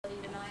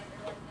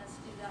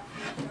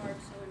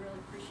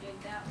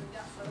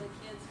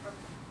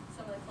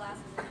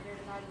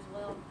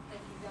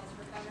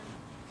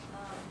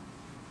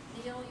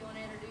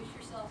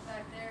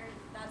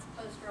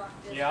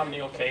District? Yeah, I'm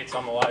Neil Cates.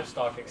 I'm a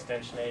livestock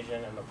extension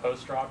agent in the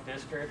Post Rock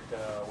District.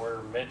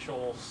 We're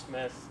Mitchell,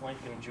 Smith,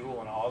 Lincoln, Jewell,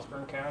 and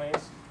Osborne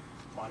counties.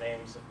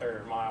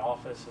 My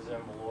office is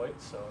in Beloit,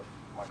 so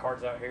if my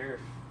card's out here.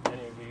 If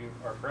any of you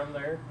are from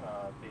there,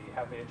 I'd be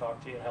happy to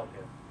talk to you and help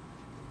you.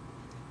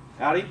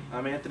 Howdy,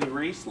 I'm Anthony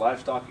Reese,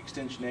 Livestock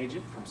Extension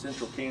Agent from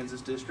Central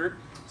Kansas District.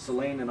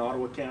 Saline and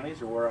Ottawa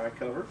counties are where I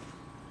cover.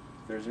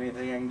 If there's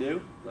anything I can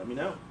do, let me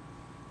know.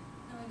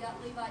 And we've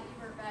got Levi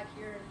Ebert back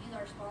here, and he's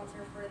our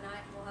sponsor for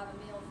tonight. We'll have a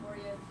meal for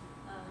you.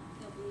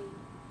 He'll be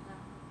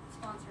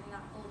sponsoring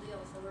that whole deal,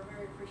 so we're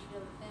very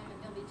appreciative of him, and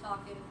he'll be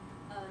talking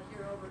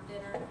here over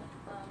dinner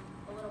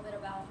a little bit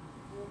about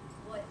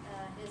what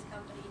his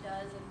company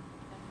does and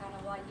kind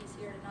of why he's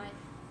here tonight.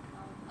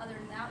 Other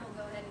than that, we'll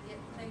go ahead and get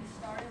things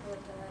started with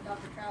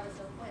Dr. Travis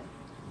O'Quinn.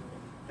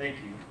 Thank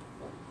you.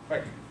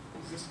 Right.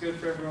 Is this good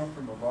for everyone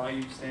from a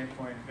volume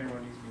standpoint, if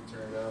anyone needs me to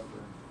turn it up?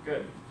 Or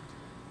good.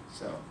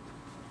 So,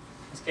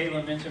 as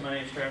Caitlin mentioned, my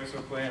name is Travis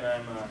O'Quinn.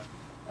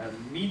 I'm a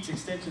meats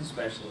extension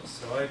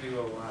specialist, so I do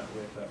a lot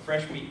with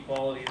fresh meat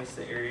quality. That's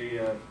the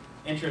area of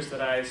interest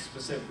that I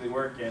specifically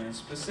work in. And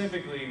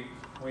specifically,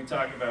 when we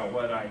talk about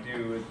what I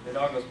do, it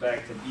all goes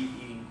back to beef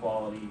eating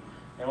quality.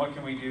 And what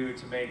can we do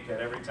to make that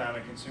every time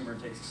a consumer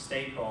takes a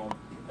steak home,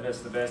 that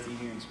it's the best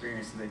eating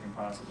experience that they can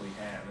possibly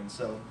have. And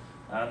so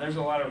there's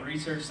a lot of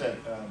research that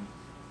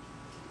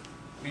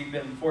we've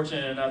been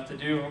fortunate enough to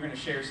do. We're going to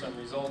share some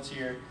results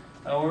here.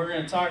 We're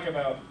going to talk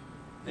about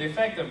the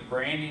effect of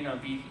branding on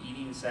beef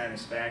eating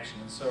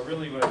satisfaction. And so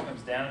really what it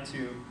comes down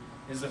to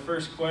is the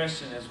first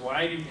question is,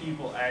 why do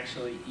people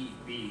actually eat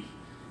beef?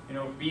 You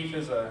know, beef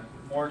is a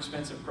more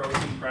expensive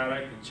protein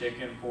product than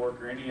chicken,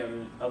 pork, or any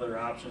other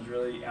options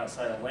really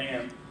outside of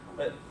lamb,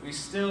 but we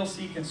still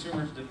see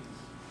consumers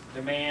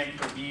demand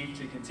for beef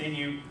to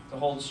continue to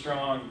hold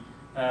strong,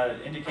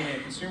 indicating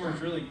that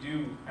consumers really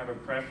do have a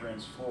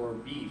preference for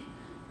beef.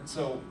 And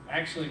so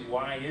actually,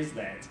 why is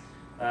that?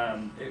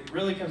 It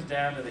really comes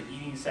down to the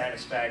eating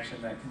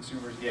satisfaction that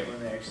consumers get when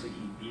they actually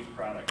eat beef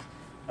products.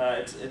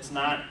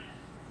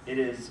 It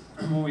is,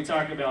 when we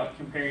talk about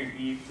comparing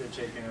beef to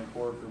chicken or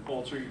pork or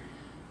poultry,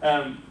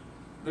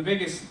 the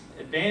biggest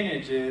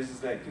advantage is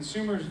that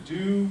consumers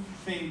do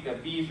think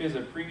that beef is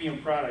a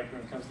premium product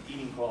when it comes to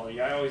eating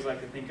quality. I always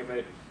like to think of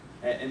it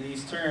in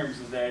these terms,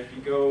 is that if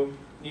you go and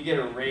you get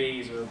a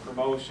raise or a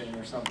promotion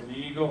or something, and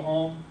you go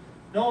home,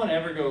 no one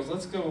ever goes,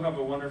 let's go have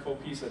a wonderful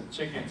piece of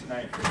chicken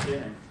tonight for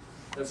dinner.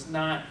 That's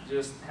not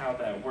just how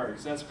that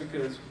works. That's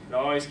because it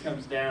always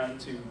comes down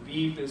to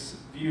beef is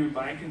viewed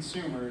by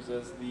consumers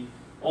as the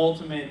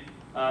ultimate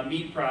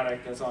meat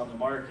product that's on the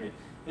market.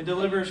 It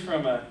delivers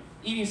from a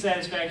eating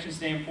satisfaction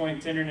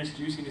standpoint, tenderness,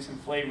 juiciness, and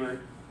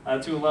flavor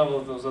to a level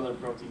that those other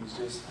proteins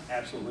just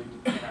absolutely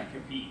cannot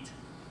compete.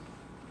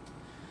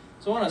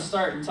 So I want to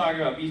start and talk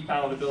about beef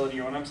palatability,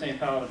 or when I'm saying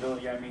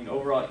palatability, I mean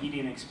overall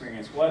eating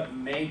experience. What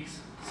makes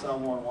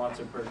someone want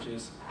to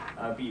purchase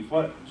beef?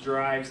 What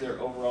drives their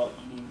overall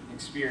eating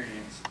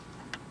experience?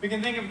 We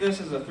can think of this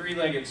as a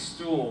three-legged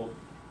stool.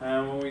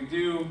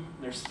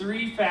 There's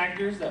three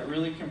factors that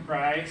really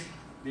comprise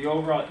the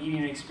overall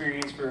eating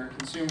experience for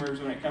consumers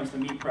when it comes to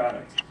meat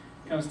products.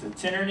 It comes to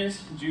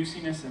tenderness,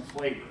 juiciness, and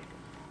flavor.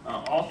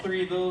 All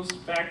three of those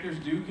factors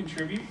do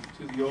contribute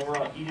to the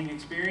overall eating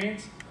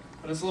experience,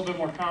 but it's a little bit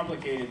more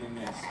complicated than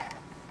this.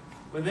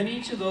 Within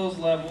each of those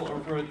levels,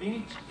 or within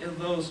each of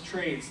those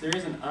traits, there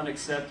is an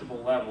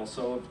unacceptable level.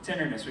 So with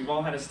tenderness, we've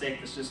all had a steak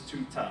that's just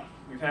too tough.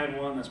 We've had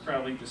one that's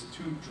probably just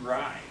too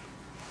dry.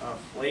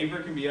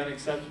 Flavor can be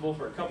unacceptable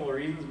for a couple of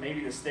reasons.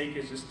 Maybe the steak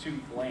is just too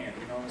bland.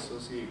 We don't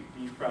associate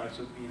beef products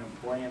with being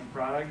a bland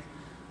product.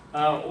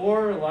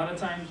 Or a lot of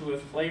times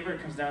with flavor,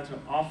 it comes down to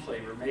an off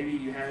flavor. Maybe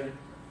you had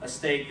a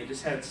steak that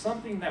just had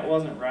something that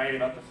wasn't right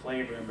about the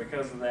flavor, and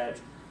because of that,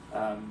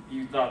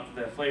 you thought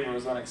that the flavor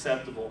was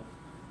unacceptable.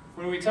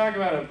 When we talk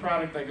about a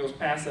product that goes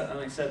past that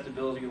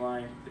unacceptability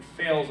line, it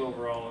fails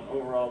overall, and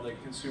overall the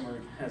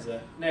consumer has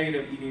a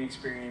negative eating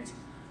experience,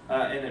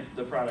 and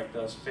the product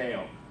does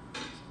fail.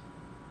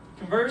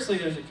 Conversely,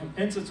 there's a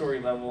compensatory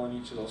level in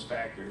each of those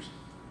factors.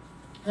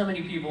 How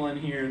many people in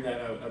here that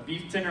a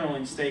beef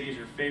tenderloin steak is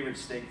your favorite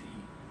steak to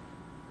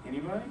eat?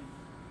 Anybody?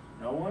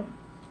 No one?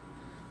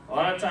 A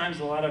lot of times,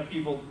 a lot of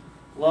people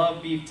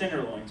love beef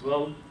tenderloins.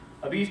 Well,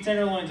 a beef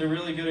tenderloin is a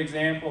really good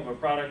example of a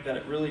product that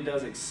it really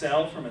does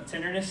excel from a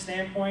tenderness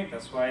standpoint.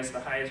 That's why it's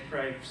the highest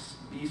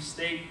priced beef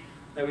steak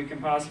that we can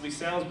possibly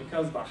sell, is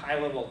because of the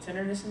high level of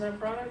tenderness in that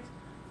product.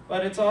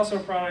 But it's also a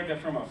product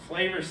that from a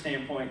flavor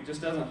standpoint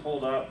just doesn't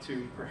hold up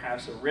to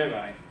perhaps a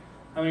ribeye.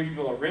 How many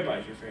people are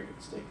ribeye your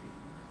favorite steak?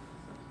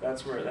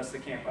 That's the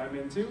camp I'm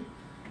into.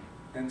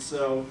 And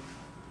so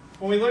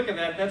when we look at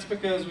that, that's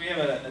because we have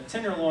a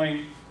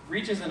tenderloin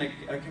reaches in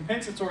a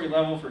compensatory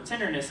level for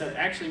tenderness that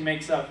actually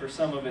makes up for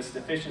some of its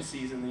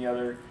deficiencies in the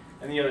other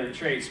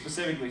traits,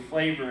 specifically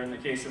flavor in the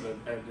case of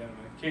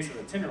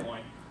a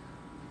tenderloin.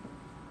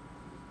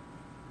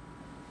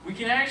 We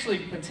can actually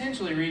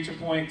potentially reach a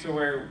point to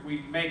where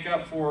we make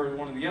up for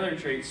one of the other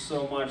traits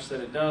so much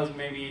that it does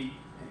maybe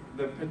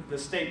the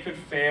steak could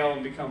fail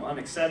and become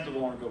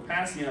unacceptable and go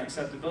past the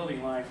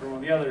unacceptability line for one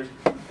of the others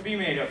to be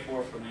made up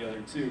for the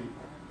other two.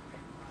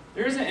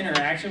 There is an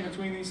interaction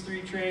between these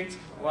three traits.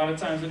 A lot of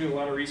times I do a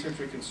lot of research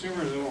with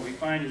consumers, and what we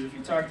find is if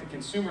you talk to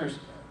consumers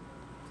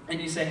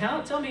and you say,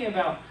 tell me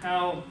about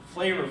how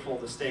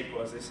flavorful the steak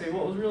was. They say,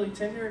 well, it was really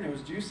tender and it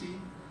was juicy.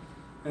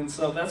 And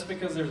so that's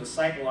because there's a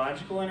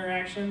psychological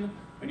interaction.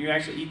 When you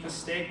actually eat the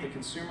steak, the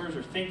consumers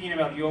are thinking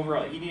about the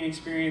overall eating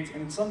experience,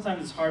 and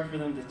sometimes it's hard for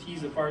them to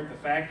tease apart the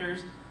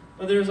factors,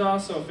 but there's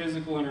also a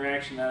physical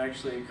interaction that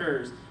actually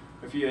occurs.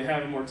 If you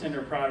have a more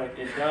tender product,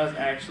 it does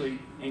actually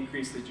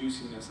increase the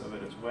juiciness of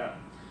it as well.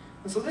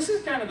 And so this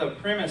is kind of the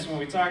premise when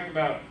we talk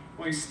about,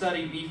 when we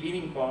study beef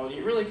eating quality.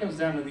 It really comes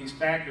down to these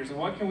factors, and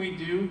what can we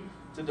do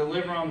to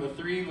deliver on the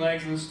three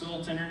legs of the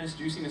stool: tenderness,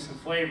 juiciness, and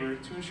flavor,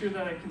 to ensure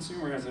that a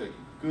consumer has a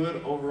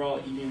good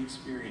overall eating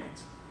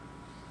experience.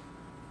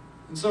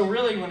 And so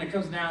really when it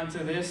comes down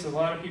to this, a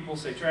lot of people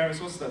say, Travis,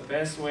 what's the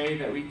best way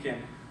that we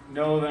can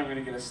know that I'm going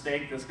to get a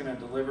steak that's going to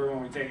deliver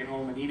when we take it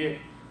home and eat it?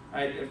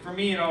 For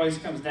me, it always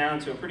comes down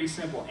to a pretty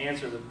simple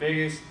answer. The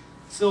biggest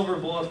silver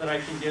bullet that I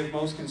can give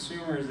most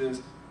consumers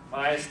is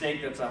buy a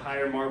steak that's a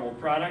higher marbled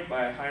product,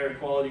 buy a higher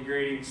quality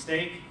grading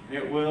steak, and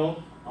it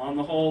will, on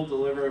the whole,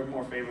 deliver a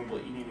more favorable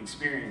eating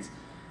experience.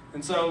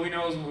 And so we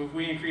know if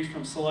we increase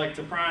from select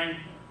to prime,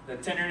 the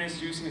tenderness,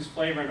 juiciness,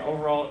 flavor, and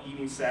overall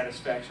eating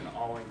satisfaction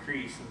all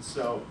increase. And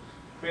so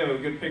we have a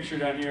good picture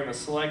down here of a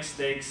select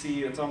steak.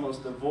 See, it's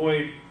almost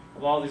devoid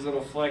of all these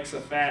little flecks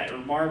of fat or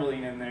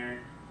marbling in there.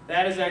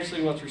 That is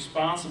actually what's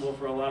responsible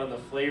for a lot of the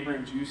flavor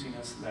and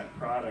juiciness of that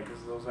product,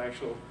 is those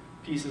actual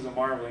pieces of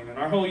marbling. And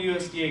our whole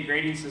USDA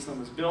grading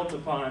system is built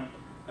upon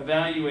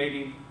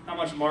evaluating how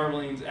much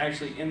marbling is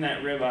actually in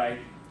that ribeye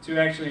to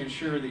actually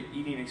ensure the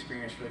eating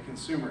experience for the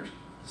consumers.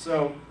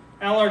 So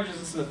how large is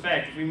this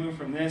effect? If we move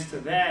from this to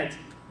that,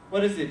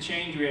 what is the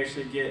change we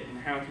actually get in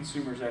how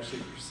consumers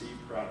actually perceive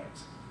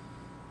products?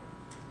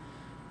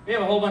 We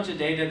have a whole bunch of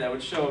data that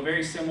would show a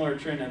very similar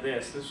trend to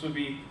this. This would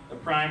be the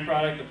prime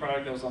product, the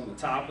product that was on the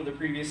top of the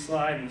previous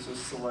slide, and this was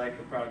select,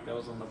 the product that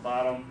was on the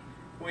bottom.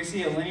 We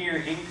see a linear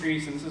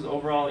increase, and this is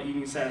overall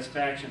eating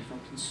satisfaction from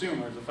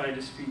consumers. If I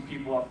just feed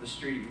people off the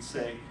street and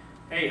say,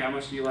 hey, how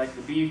much do you like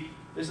the beef?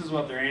 This is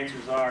what their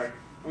answers are.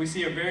 And we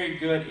see a very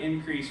good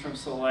increase from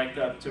select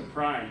up to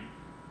prime.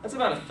 That's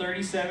about a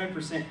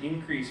 37%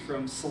 increase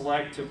from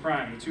select to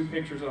prime, the two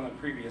pictures on the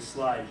previous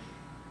slide.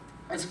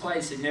 That's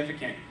quite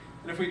significant.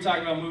 And if we talk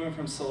about moving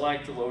from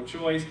select to low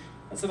choice,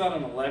 that's about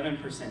an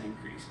 11%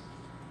 increase.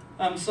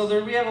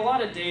 So we have a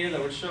lot of data that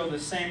would show the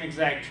same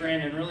exact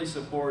trend and really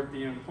support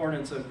the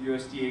importance of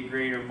USDA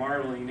grade or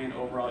marbling in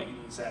overall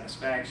eating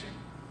satisfaction.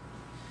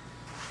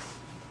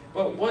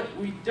 But what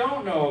we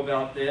don't know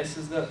about this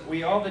is that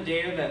all the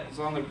data that was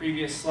on the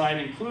previous slide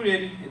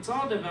included, it's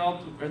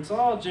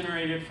all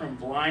generated from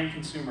blind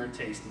consumer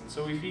tasting.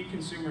 So we feed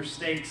consumers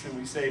steaks and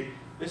we say,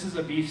 this is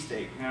a beef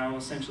steak, now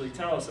essentially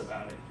tell us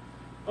about it.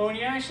 But when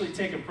you actually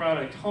take a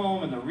product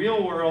home in the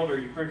real world, or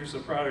you purchase a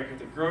product at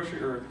the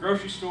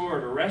grocery store or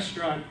at a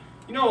restaurant,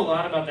 you know a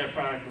lot about that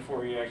product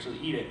before you actually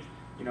eat it.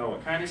 You know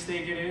what kind of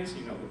steak it is,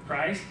 you know the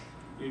price,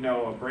 you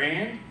know a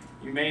brand,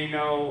 you may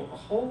know a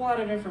whole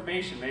lot of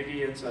information.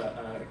 Maybe it's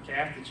a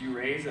calf that you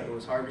raised that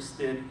was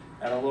harvested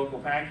at a local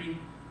packing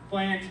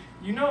plant.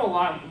 You know a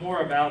lot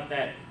more about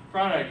that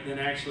product than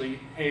actually,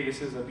 hey,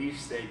 this is a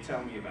beef steak,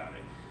 tell me about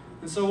it.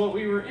 And so what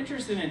we were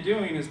interested in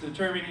doing is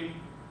determining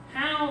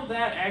how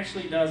that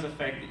actually does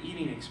affect the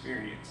eating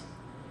experience.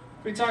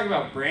 If we talk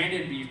about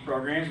branded beef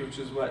programs, which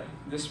is what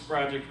this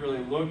project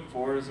really looked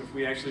for, is if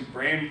we actually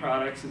brand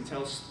products and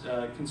tell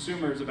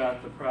consumers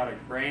about the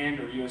product brand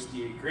or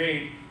USDA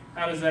grade,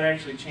 how does that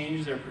actually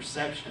change their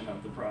perception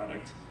of the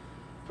product?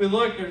 If we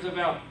look, there's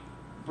about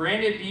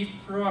branded beef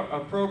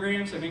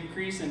programs have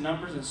increased in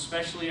numbers,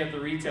 especially at the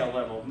retail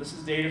level. And this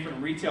is data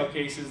from retail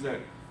cases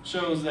that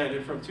shows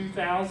that from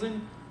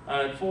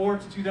 2004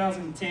 to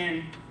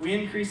 2010, we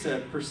increased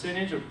the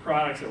percentage of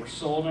products that were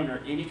sold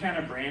under any kind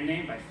of brand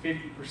name by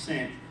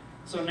 50%.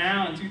 So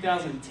now in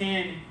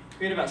 2010,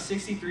 we had about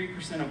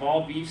 63% of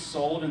all beef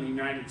sold in the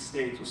United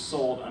States was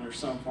sold under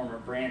some form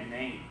of brand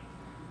name.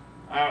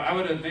 I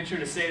would venture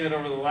to say that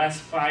over the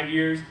last 5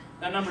 years,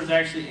 that number's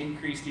actually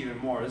increased even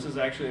more. This is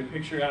actually a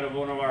picture out of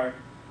one of our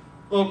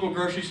local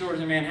grocery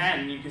stores in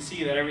Manhattan. You can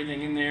see that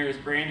everything in there is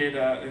branded,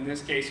 in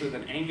this case, with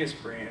an Angus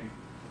brand.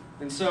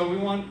 And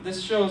so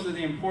this shows that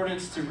the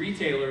importance to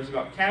retailers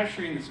about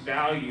capturing this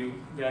value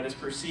that is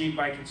perceived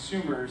by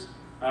consumers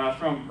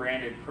from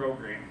branded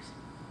programs.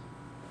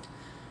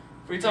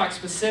 If we talk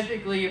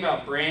specifically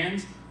about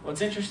brands,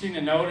 what's interesting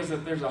to note is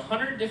that there's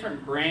 100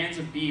 different brands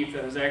of beef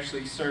that is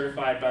actually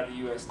certified by the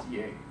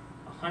USDA.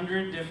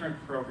 100 different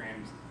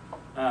programs.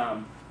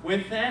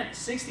 With that,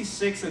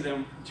 66 of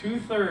them,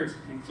 2/3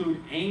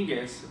 include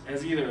Angus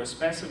as either a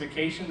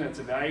specification that's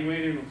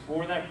evaluated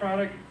for that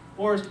product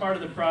or as part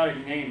of the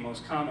product name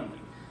most commonly.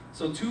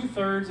 So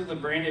 2/3 of the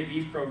branded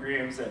beef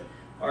programs that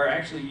are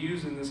actually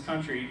used in this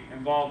country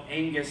involve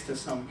Angus to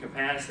some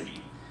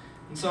capacity.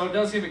 And so it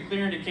does give a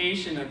clear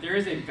indication that there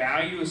is a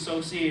value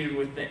associated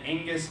with the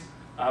Angus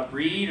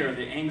breed or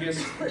the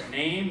Angus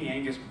name, the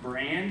Angus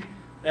brand,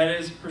 that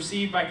is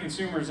perceived by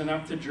consumers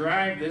enough to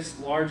drive this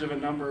large of a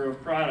number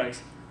of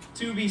products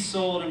to be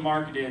sold and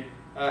marketed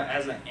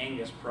as an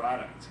Angus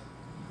product.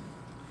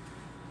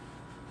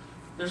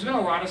 There's been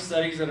a lot of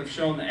studies that have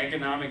shown the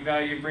economic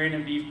value of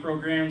branded beef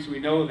programs. We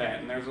know that,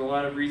 and there's a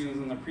lot of reasons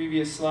in the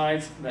previous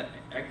slides. The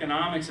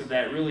economics of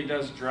that really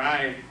does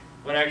drive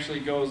what actually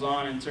goes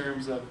on in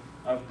terms of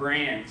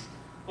brands.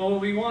 But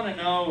what we want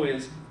to know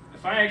is,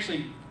 if I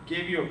actually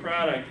give you a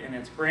product and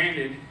it's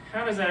branded,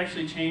 how does that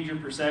actually change your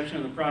perception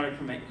of the product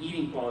from an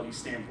eating quality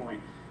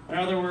standpoint? In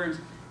other words,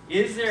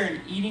 is there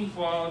an eating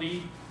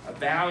quality, a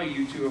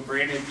value to a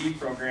branded beef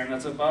program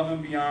that's above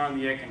and beyond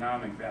the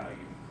economic value?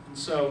 And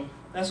so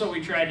that's what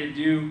we tried to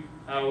do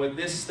with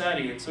this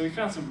study. And so we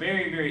found some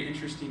very, very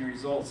interesting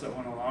results that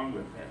went along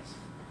with this.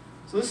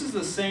 So this is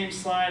the same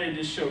slide I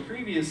just showed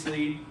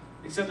previously,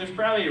 except there's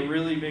probably a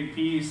really big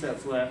piece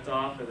that's left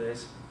off of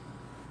this.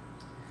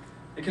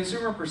 The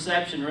consumer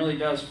perception really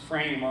does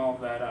frame all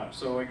of that up.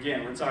 So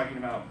again, we're talking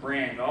about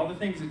brand. All the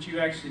things that you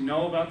actually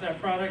know about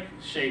that product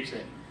shapes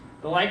it.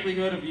 The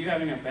likelihood of you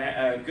having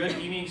a good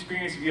eating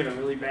experience, if you had a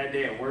really bad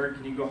day at work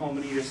and you go home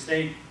and eat a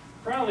steak,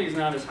 probably is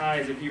not as high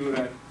as if you would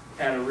have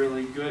had a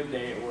really good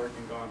day at work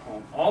and gone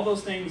home. All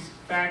those things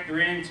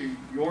factor into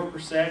your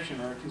perception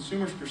or a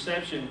consumer's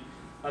perception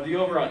of the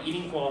overall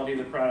eating quality of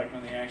the product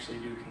when they actually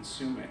do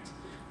consume it.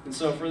 And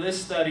so for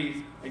this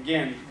study,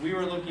 again, we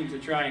were looking to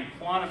try and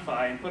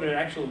quantify and put an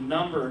actual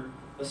number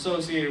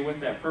associated with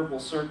that purple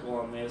circle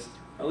on this,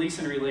 at least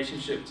in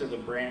relationship to the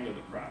brand of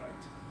the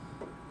product.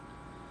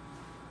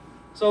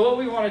 So what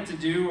we wanted to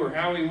do, or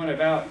how we went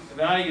about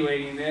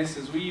evaluating this,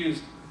 is we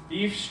used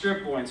beef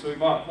strip loins. So we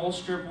bought whole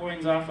strip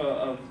loins off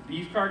of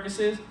beef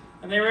carcasses,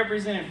 and they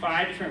represented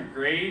 5 different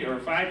grades, or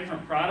 5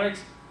 different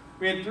products.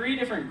 We had 3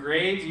 different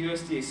grades: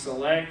 USDA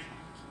Select,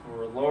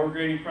 or a lower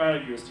grading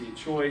product, USDA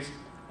Choice,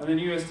 and then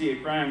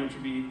USDA Prime, which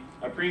would be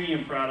a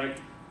premium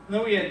product. And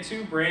then we had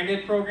 2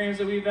 branded programs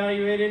that we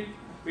evaluated.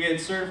 We had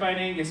Certified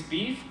Angus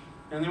Beef,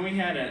 and then we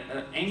had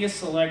an Angus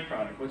Select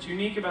product. What's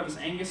unique about this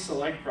Angus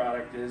Select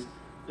product is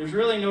there's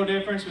really no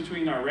difference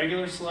between our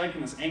regular Select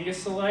and this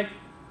Angus Select,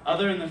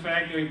 other than the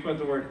fact that we put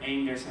the word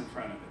Angus in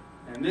front of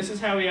it. And this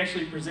is how we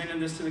actually presented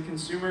this to the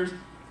consumers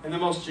in the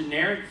most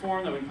generic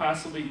form that we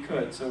possibly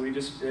could. So we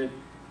just did,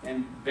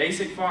 in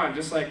basic font,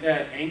 just like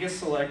that, Angus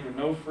Select with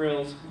no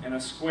frills and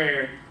a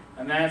square.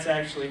 And that's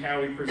actually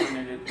how we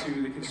presented it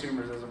to the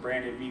consumers as a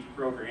branded beef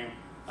program,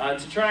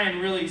 to try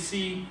and really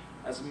see,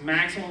 as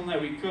maximum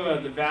that we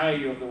could, the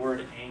value of the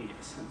word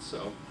Angus. And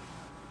so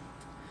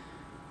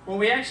when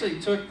we actually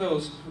took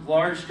those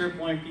large strip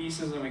loin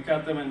pieces and we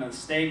cut them into the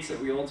steaks that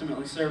we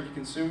ultimately served to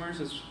consumers,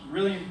 it's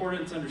really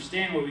important to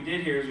understand what we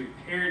did here is we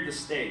paired the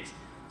steaks.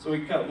 So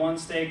we cut one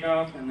steak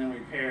off and then we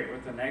paired it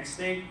with the next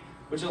steak,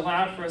 which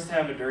allowed for us to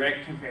have a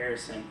direct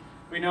comparison.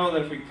 We know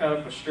that if we cut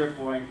up a strip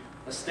loin,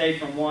 a steak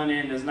from one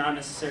end is not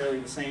necessarily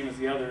the same as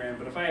the other end,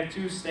 but if I have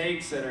 2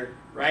 steaks that are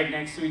right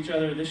next to each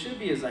other, this should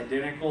be as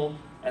identical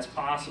as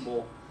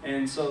possible,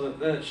 and so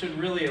that should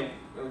really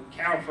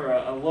account for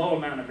a low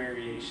amount of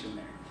variation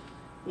there.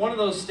 One of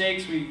those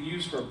steaks we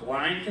use for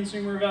blind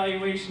consumer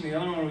evaluation, the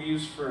other one we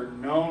use for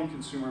known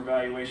consumer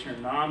evaluation or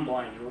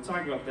non-blind. We'll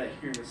talk about that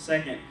here in a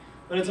second,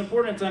 but it's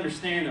important to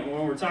understand that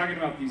when we're talking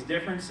about these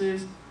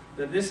differences,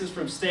 that this is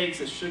from steaks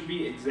that should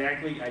be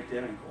exactly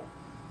identical.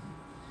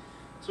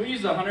 So we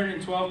used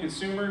 112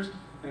 consumers,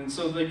 and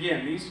so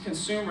again, these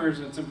consumers,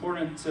 it's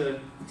important to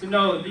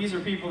know that these are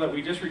people that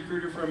we just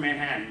recruited from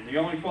Manhattan. The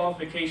only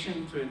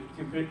qualification to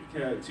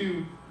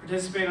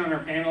participate on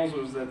our panels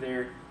was that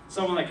they're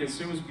someone that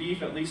consumes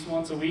beef at least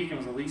once a week and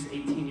was at least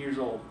 18 years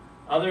old.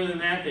 Other than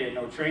that, they had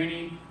no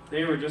training.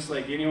 They were just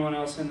like anyone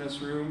else in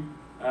this room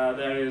that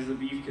is a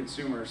beef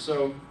consumer.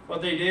 So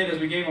what they did is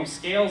we gave them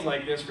scales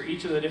like this for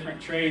each of the different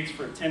traits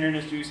for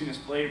tenderness, juiciness,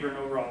 flavor, and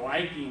overall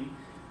liking.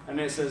 And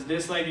it says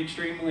dislike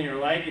extremely or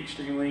like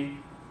extremely.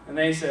 And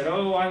they said,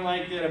 oh, I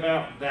liked it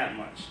about that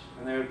much.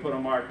 And they would put a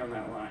mark on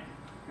that line.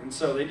 And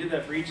so they did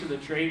that for each of the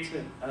traits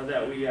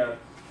that we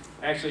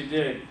actually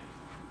did.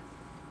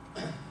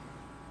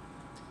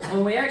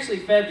 When we actually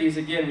fed these,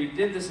 again, we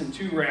did this in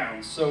 2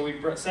 rounds. So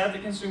we sat the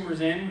consumers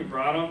in, we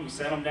brought them, we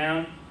sat them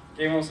down,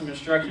 gave them some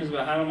instructions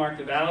about how to mark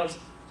the ballots,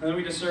 and then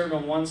we just served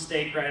them one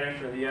steak right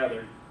after the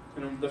other.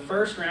 And the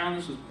first round,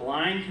 this was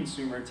blind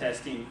consumer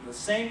testing. The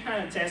same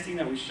kind of testing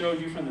that we showed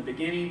you from the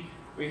beginning,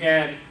 we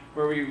had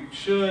where we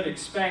should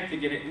expect to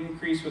get an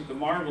increase with the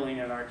marbling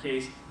in our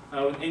case,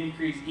 with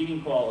increased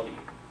eating quality.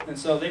 And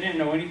so they didn't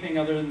know anything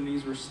other than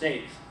these were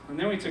steaks. And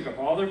then we took up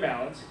all their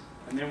ballots,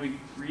 and then we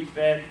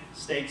refed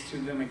steaks to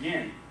them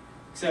again.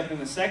 Except in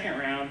the second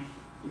round,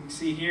 you can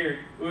see here,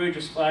 we would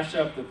just flash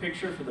up the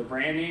picture for the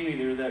brand name,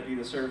 either that be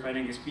the Certified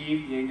Angus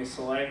Beef, the Angus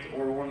Select,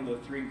 or one of the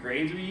 3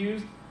 grades we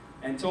used,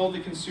 and told the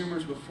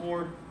consumers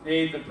before they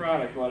ate the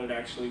product what it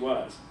actually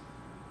was.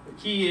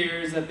 The key here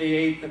is that they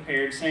ate the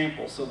paired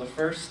sample. So the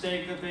first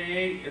steak that they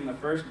ate in the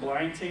first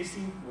blind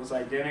tasting was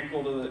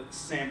identical to the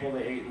sample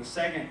they ate in the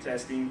second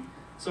testing.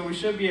 So we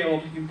should be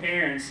able to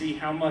compare and see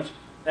how much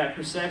that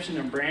perception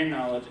and brand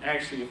knowledge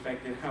actually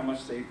affected how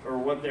much they, or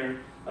what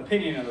their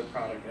opinion of the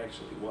product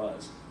actually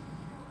was.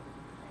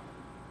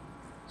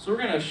 So we're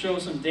going to show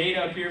some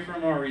data up here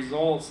from our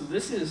results. So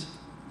this is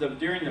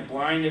during the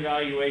blind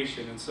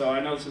evaluation. And so I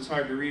know this is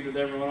hard to read with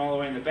everyone all the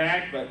way in the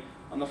back, but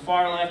on the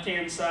far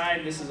left-hand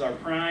side, this is our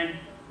prime.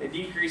 It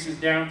decreases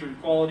down through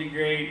quality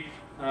grade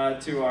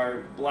to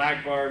our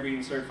black bar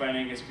being certified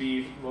Angus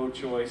beef, low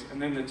choice,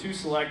 and then the two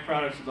select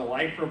products with the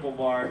light purple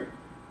bar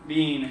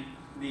being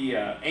the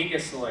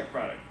Angus select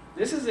product.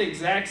 This is the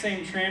exact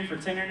same trend for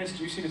tenderness,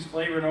 juiciness,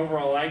 flavor, and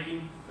overall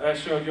liking that I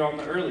showed you on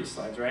the early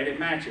slides, right? It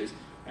matches.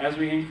 As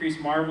we increase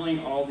marbling,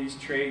 all these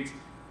traits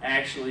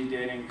actually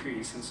did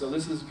increase. And so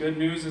this is good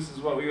news. This is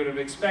what we would have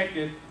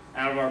expected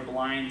out of our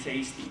blind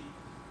tasting.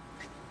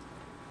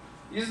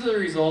 These are the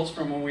results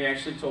from when we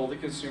actually told the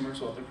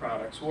consumers what the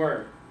products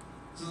were.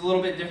 This is a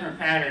little bit different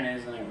pattern,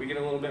 isn't it? We get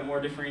a little bit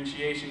more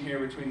differentiation here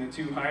between the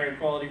two higher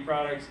quality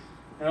products.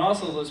 And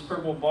also this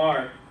purple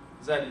bar,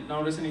 does that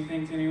notice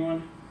anything to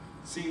anyone?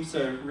 Seems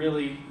to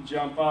really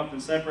jump up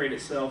and separate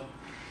itself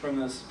from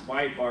this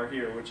white bar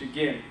here, which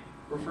again,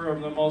 were for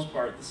the most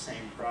part the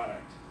same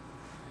product.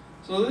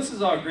 So this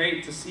is all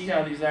great to see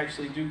how these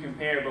actually do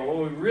compare, but what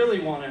we really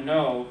want to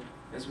know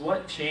is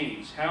what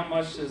changed. How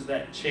much does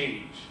that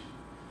change?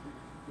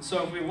 And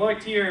so if we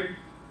looked here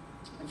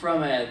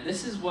from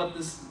this is what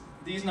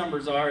these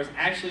numbers are, is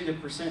actually the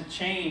percent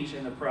change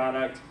in the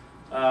product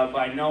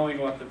by knowing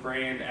what the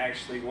brand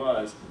actually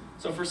was.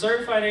 So for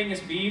certified Angus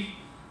beef,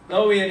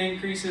 though we had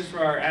increases for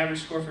our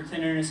average score for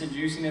tenderness and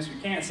juiciness,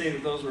 we can't say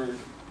that those were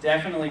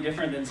definitely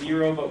different than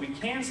 0, but we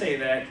can say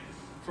that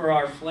for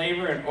our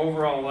flavor and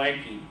overall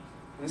liking.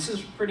 And this is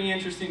pretty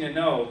interesting to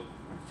know.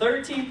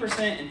 13%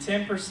 and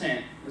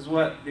 10% is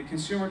what the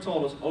consumer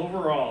told us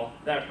overall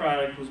that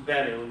product was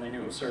better when they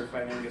knew it was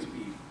certified Angus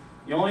beef.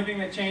 The only thing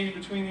that changed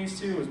between these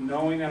two was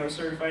knowing that it was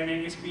certified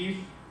Angus beef,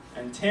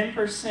 and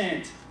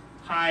 10%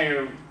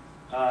 higher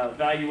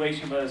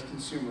valuation by those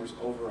consumers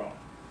overall.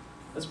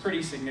 That's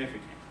pretty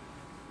significant.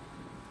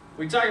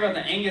 We talk about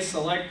the Angus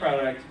Select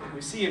product,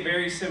 we see a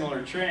very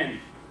similar trend.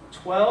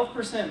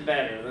 12%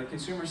 better. The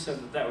consumer said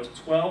that that was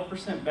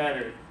 12%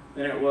 better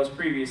than it was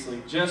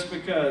previously, just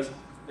because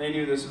they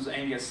knew this was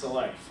Angus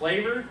Select.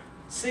 Flavor,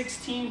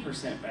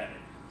 16% better.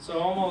 So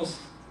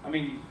almost, I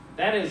mean,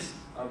 that is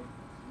a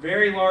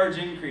very large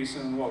increase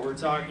in what we're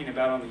talking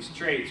about on these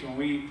traits. When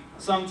we,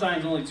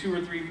 sometimes only 2 or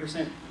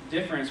 3%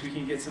 difference, we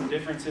can get some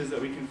differences that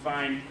we can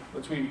find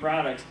between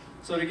products.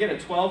 So to get a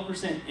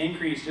 12%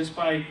 increase just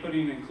by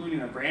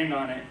including a brand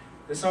on it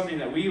is something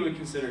that we would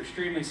consider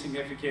extremely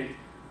significant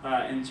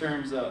in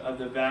terms of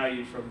the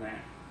value from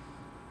that.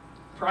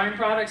 Prime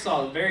products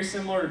saw a very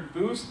similar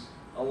boost,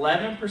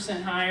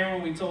 11% higher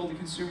when we told the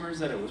consumers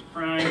that it was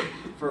prime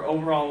for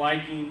overall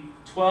liking,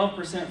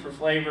 12% for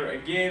flavor.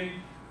 Again,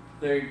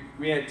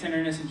 we had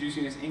tenderness and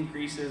juiciness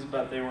increases,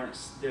 but they weren't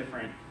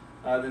different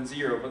than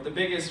 0. But the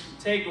biggest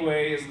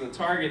takeaway is the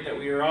target that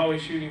we are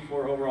always shooting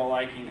for overall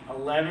liking,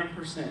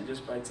 11%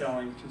 just by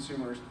telling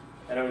consumers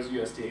that it was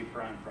USDA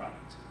prime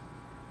product.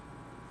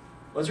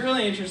 What's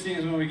really interesting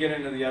is when we get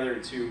into the other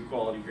two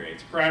quality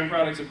grades. Prime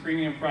product's a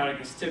premium product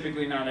that's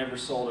typically not ever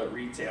sold at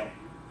retail.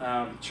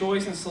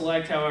 Choice and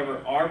Select,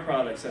 however, are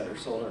products that are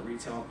sold at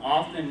retail. And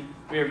often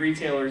we have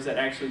retailers that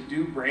actually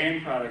do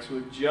brand products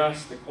with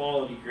just the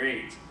quality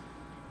grades.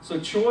 So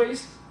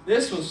Choice,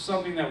 this was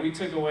something that we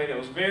took away that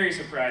was very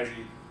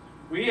surprising.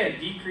 We had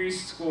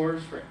decreased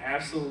scores for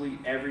absolutely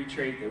every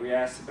trait that we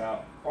asked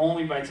about,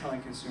 only by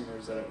telling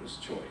consumers that it was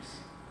Choice.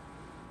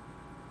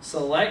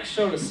 Select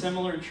showed a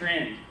similar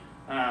trend.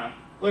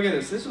 Look at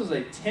this. This was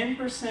a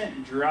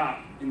 10%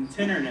 drop in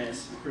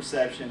tenderness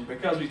perception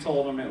because we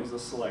told them it was a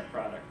Select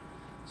product.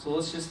 So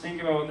let's just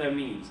think about what that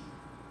means.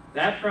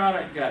 That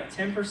product got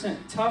 10%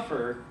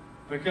 tougher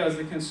because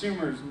the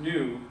consumers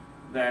knew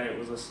that it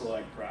was a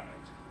Select product.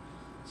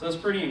 So it's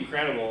pretty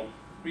incredible.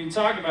 When you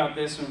talk about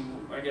this,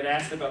 and I get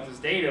asked about this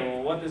data,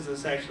 well, what does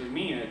this actually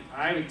mean?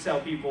 I would tell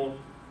people,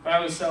 if I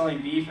was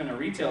selling beef in a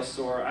retail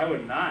store, I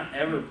would not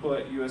ever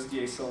put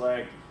USDA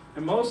Select,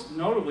 and most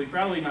notably,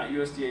 probably not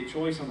USDA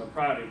Choice on the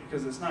product,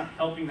 because it's not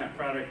helping that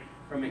product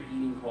from an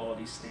eating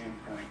quality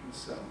standpoint. And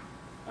so,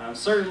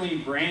 certainly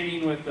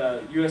branding with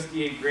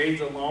USDA grades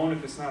alone,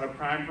 if it's not a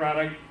prime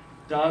product,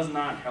 does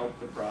not help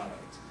the product.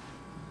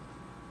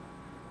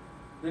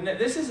 Then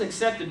this is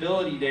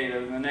acceptability data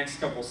in the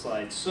next couple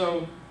slides.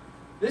 So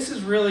this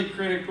is really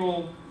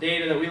critical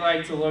data that we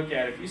like to look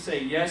at. If you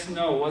say yes,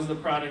 no, was the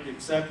product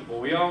acceptable?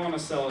 We all want to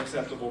sell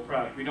acceptable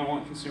product. We don't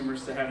want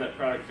consumers to have that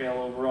product fail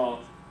overall.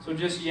 So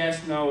just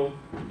yes, no,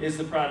 is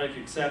the product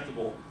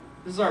acceptable?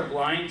 This is our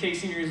blind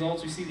tasting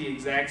results. We see the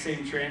exact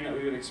same trend that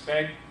we would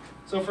expect.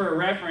 So for a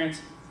reference,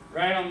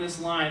 right on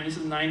this line, this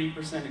is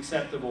 90%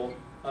 acceptable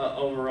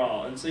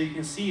overall. And so you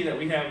can see that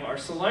we have our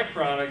Select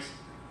products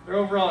their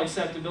overall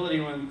acceptability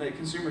when the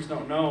consumers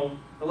don't know,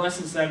 are less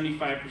than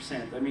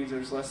 75%. That means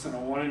there's less than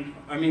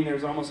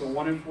there's almost a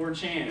 1 in 4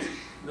 chance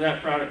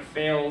that product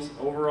fails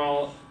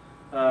overall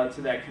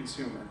to that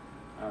consumer.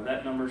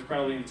 That number is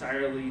probably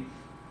entirely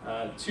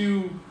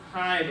too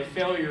high of a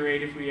failure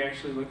rate if we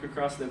actually look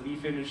across the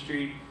beef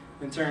industry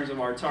in terms of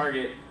our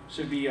target.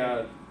 Should be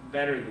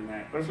better than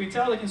that. But if we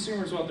tell the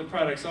consumers what the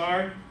products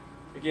are,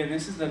 again,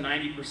 this is the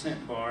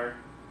 90% bar.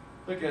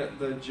 Look at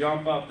the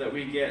jump up that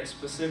we get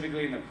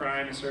specifically in the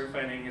prime and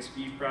certified Angus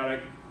beef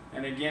product,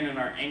 and again in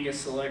our Angus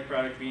Select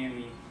product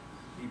being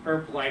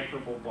the light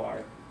purple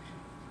bar.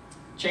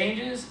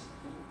 Changes,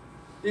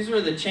 these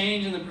were the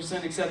change in the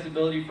percent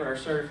acceptability for our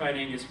certified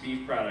Angus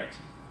beef product.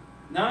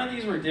 None of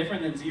these were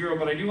different than 0,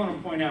 but I do want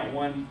to point out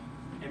one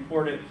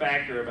important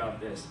factor about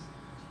this.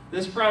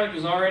 This product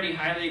was already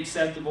highly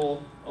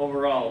acceptable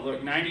overall.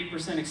 Look,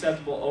 90%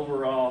 acceptable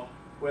overall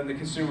when the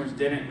consumers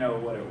didn't know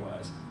what it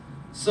was.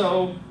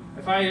 So,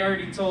 if I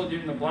already told you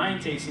in the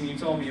blind tasting, you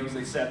told me it was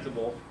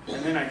acceptable,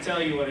 and then I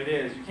tell you what it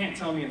is, you can't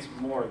tell me it's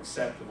more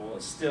acceptable.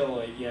 It's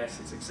still a yes,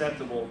 it's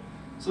acceptable.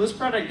 So this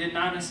product did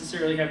not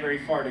necessarily have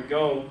very far to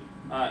go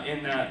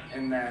in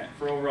that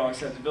for overall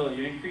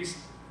acceptability. It increased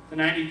to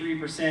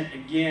 93%,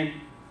 again,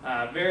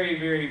 very,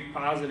 very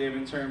positive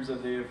in terms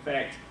of the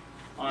effect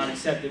on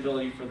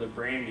acceptability for the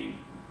branding.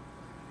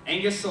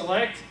 Angus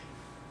Select,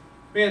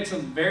 we had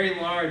some very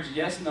large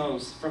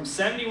yes-nos, from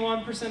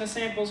 71% of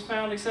samples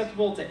found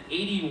acceptable to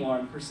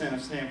 81%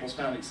 of samples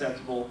found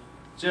acceptable,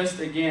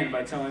 just again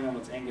by telling them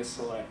it's Angus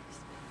Select.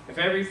 If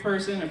every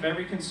person, if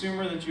every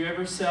consumer that you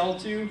ever sell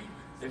to,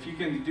 if you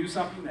can do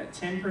something that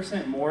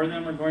 10% more of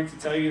them are going to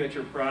tell you that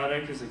your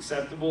product is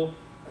acceptable,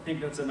 I think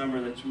that's a number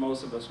that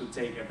most of us would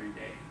take every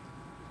day.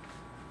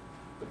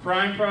 The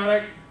Prime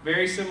product,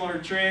 very similar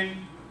trend.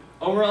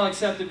 Overall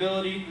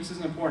acceptability, this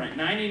is important,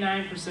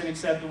 99%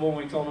 acceptable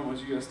when we told them it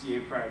was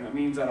USDA Prime. That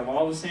means out of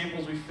all the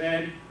samples we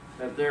fed,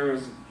 that there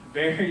was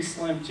very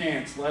slim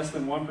chance, less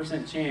than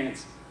 1%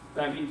 chance,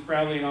 that means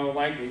probably in all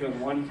likelihood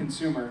one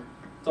consumer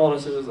told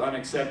us it was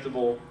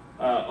unacceptable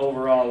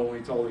overall when we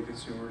told the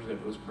consumers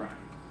it was Prime.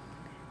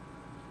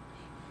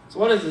 So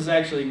what does this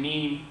actually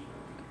mean?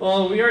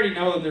 Well, we already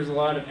know that there's a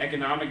lot of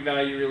economic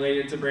value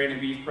related to branded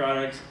beef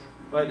products,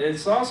 but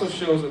it also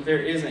shows that there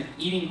is an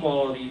eating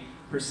quality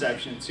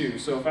perception too.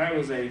 So if I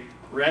was a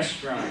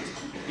restaurant,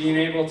 being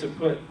able to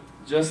put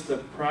just the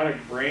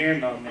product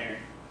brand on there,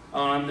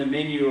 on the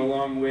menu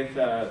along with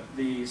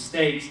the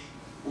steaks,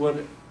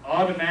 would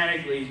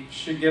automatically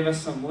should give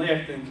us some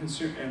lift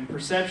and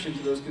perception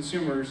to those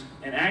consumers,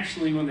 and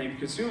actually when they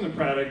consume the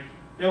product,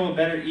 they'll have a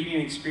better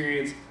eating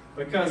experience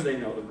because they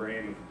know the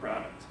brand of the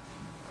product.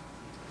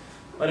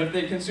 But if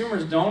the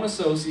consumers don't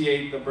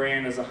associate the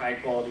brand as a high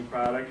quality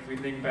product, if we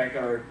think back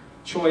our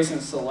Choice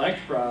and Select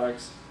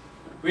products,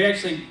 we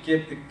actually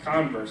get the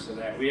converse of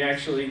that. We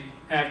actually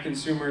have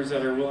consumers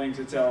that are willing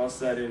to tell us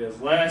that it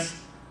is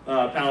less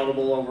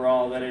palatable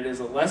overall, that it is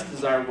a less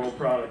desirable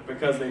product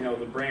because they know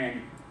the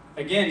brand.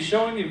 Again,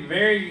 showing the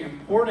very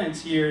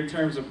importance here in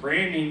terms of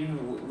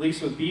branding, at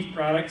least with beef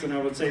products, and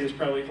I would say this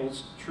probably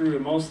holds true to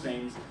most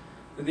things,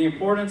 that the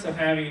importance of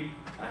having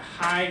a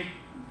high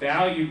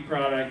valued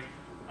product,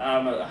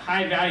 a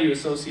high value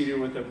associated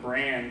with a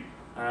brand,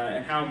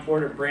 and how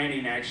important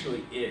branding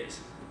actually is.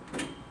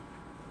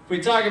 If we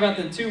talk about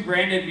the two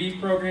branded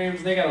beef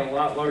programs, they got a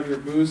lot larger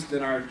boost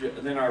than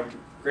our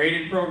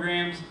graded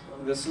programs.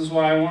 This is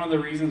why one of the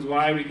reasons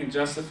why we can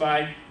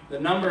justify the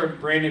number of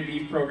branded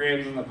beef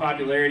programs and the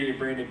popularity of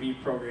branded beef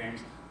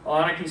programs. A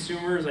lot of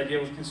consumers, I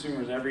deal with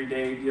consumers every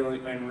day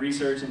dealing in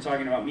research and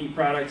talking about meat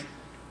products.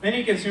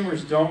 Many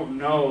consumers don't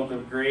know the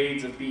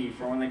grades of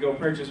beef, or when they go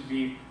purchase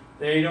beef,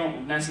 they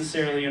don't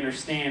necessarily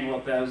understand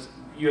what those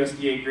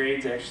USDA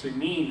grades actually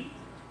mean.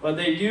 But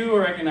they do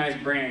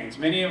recognize brands.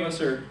 Many of us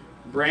are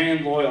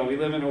brand loyal. We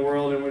live in a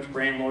world in which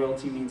brand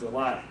loyalty means a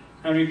lot.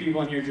 How many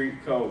people in here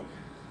drink Coke?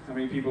 How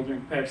many people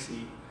drink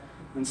Pepsi?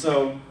 And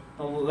so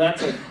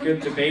that's a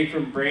good debate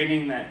from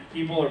branding, that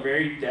people are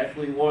very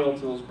deathly loyal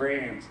to those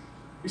brands.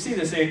 We see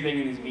the same thing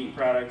in these meat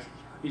products.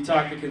 You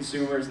talk to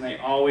consumers and they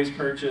always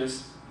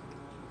purchase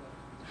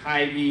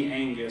Hy-Vee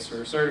Angus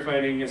or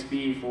certified Angus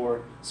beef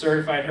or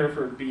certified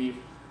Hereford beef.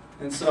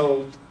 And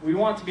so we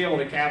want to be able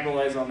to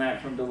capitalize on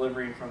that from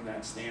delivering from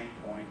that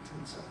standpoint.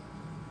 And so,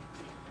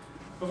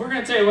 if we're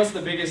going to tell you what's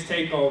the biggest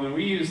take home, and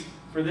we used,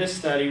 for this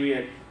study, we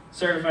had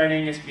certified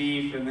Angus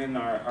beef and then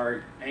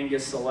our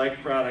Angus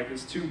Select product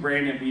as two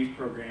branded beef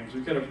programs.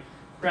 We could have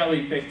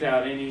probably picked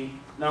out any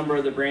number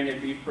of the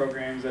branded beef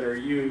programs that are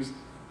used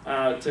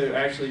to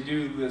actually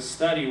do this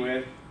study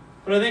with.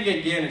 But I think,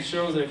 again, it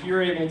shows that if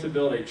you're able to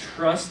build a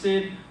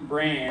trusted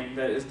brand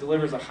that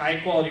delivers a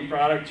high-quality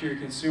product to your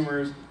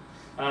consumers,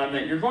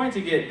 that you're going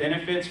to get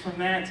benefits from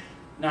that,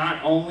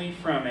 not only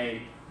from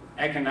a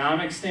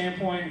economic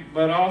standpoint,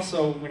 but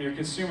also when your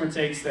consumer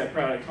takes that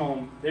product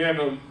home, they have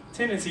a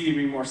tendency to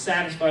be more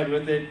satisfied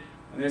with it,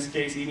 in this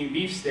case eating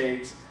beef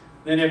steaks,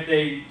 than if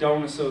they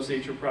don't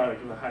associate your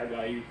product with a high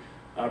value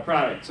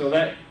product. So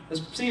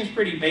this seems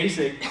pretty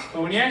basic,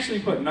 but when you actually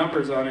put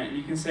numbers on it,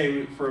 you can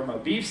say from a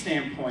beef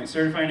standpoint,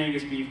 certified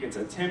Angus beef gets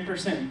a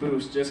 10%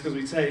 boost just because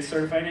we say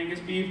certified Angus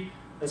beef.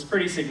 That's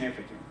pretty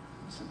significant.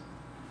 So,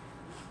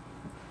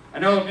 I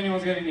know if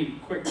anyone's got any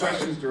quick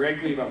questions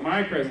directly about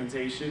my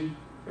presentation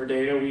or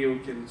data, we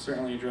can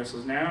certainly address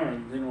those now,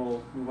 and then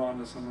we'll move on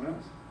to someone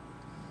else.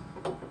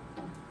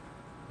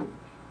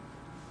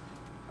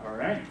 All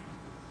right.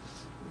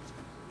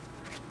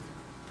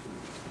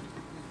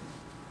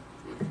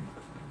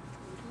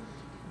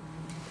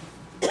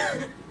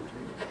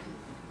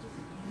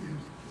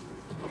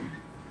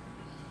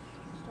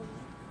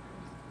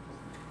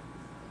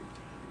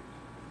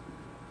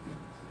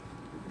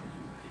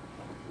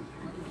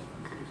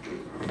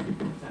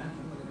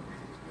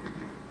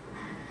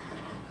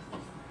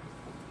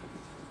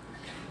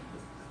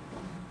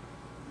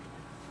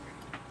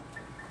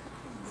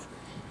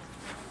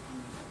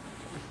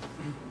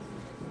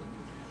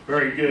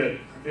 Very good.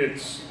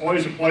 It's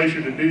always a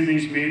pleasure to do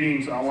these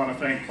meetings. I want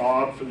to thank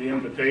Bob for the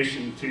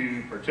invitation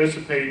to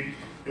participate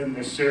in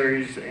this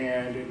series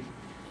and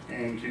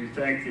to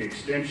thank the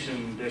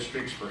Extension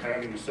districts for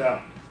having us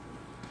out.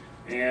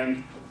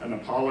 And an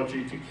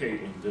apology to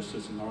Caitlin. This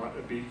is not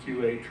a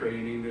BQA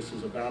training. This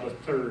is about a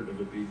third of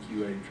a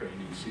BQA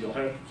training. So you'll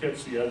have to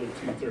catch the other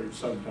 2/3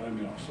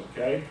 sometime else,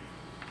 okay?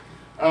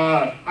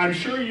 I'm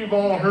sure you've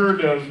all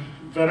heard of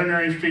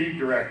veterinary feed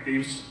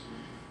directives.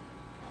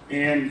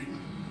 And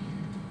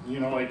you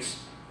know,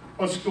 it's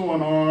what's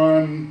going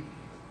on,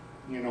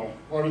 you know,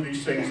 what are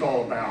these things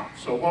all about?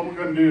 So what we're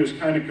going to do is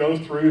kind of go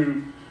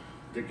through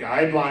the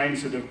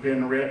guidelines that have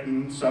been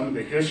written, some of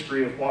the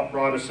history of what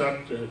brought us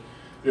up to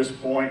this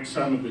point,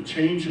 some of the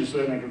changes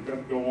that are going to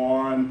go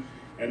on,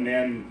 and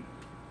then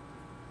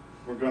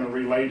we're going to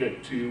relate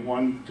it to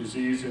one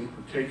disease in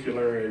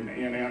particular in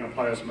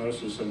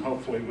anaplasmosis, and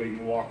hopefully we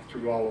can walk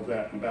through all of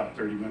that in about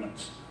 30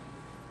 minutes.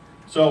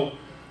 So,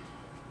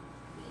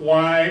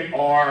 why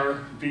are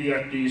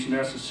VFDs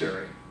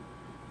necessary?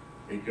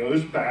 It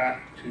goes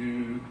back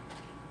to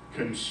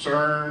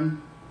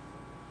concern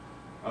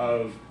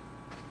of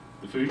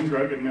the Food and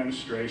Drug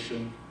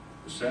Administration,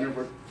 the Center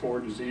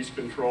for Disease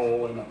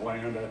Control in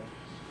Atlanta,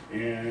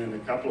 and a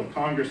couple of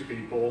Congress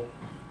people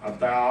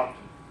about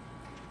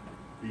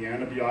the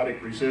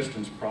antibiotic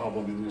resistance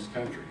problem in this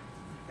country.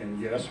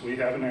 And yes, we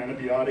have an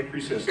antibiotic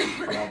resistance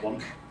problem.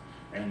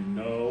 And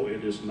no,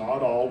 it is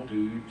not all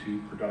due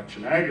to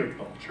production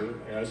agriculture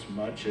as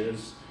much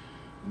as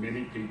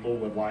many people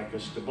would like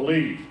us to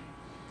believe.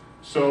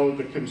 So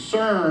the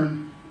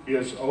concern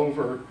is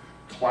over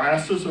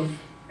classes of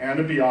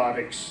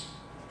antibiotics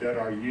that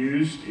are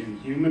used in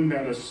human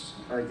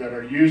medicine, or that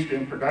are used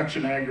in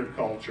production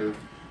agriculture,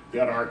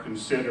 that are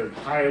considered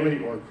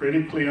highly or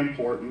critically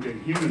important in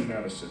human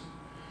medicine.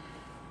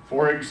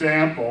 For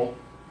example,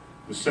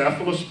 the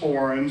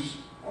cephalosporins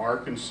are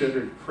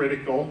considered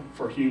critical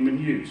for human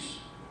use.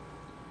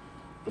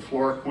 The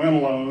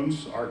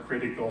fluoroquinolones are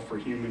critical for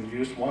human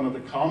use. One of the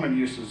common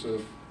uses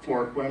of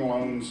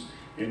fluoroquinolones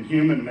in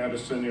human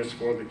medicine is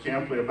for the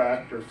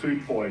Campylobacter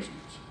food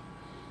poisons.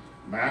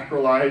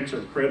 Macrolides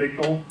are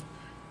critical.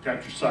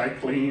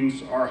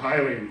 Tetracyclines are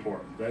highly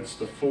important. That's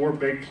the 4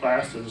 big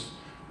classes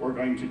we're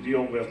going to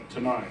deal with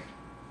tonight.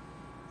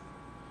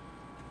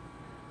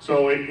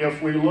 So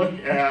if we look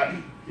at,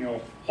 you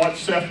know, what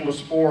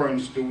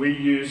cephalosporins do we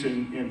use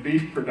in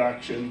beef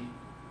production?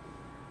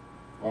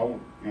 Well,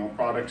 you know,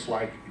 products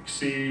like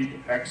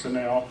Exceed,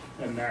 Exenel,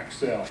 and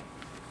Naxel.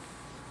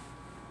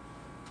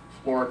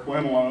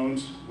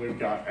 Fluoroquinolones, we've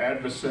got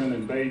Advocin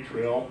and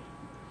Baytril.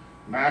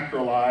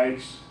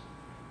 Macrolides,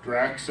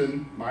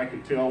 Draxin,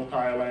 Micotil,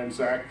 Tylan,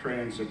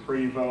 Zactran,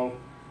 Zaprevo,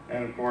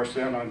 and of course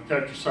then on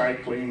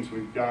tetracyclines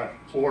we've got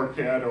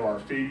Chlorted, or our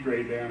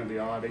feed-grade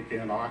antibiotic,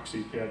 and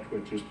Oxytet,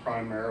 which is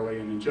primarily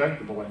an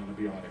injectable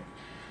antibiotic.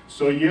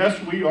 So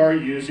yes, we are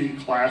using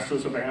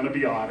classes of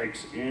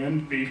antibiotics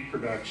in beef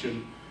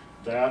production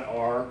that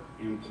are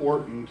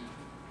important,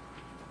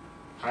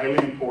 highly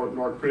important,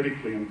 or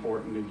critically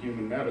important in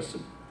human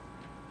medicine.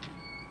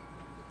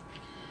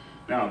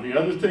 Now, the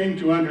other thing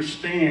to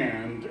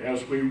understand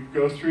as we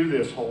go through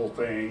this whole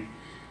thing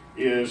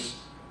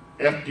is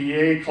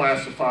FDA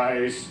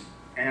classifies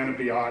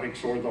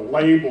antibiotics, or the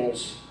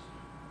labels,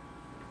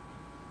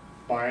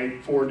 by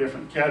 4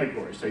 different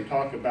categories. They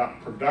talk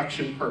about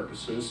production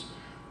purposes,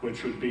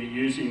 which would be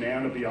using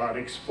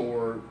antibiotics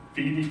for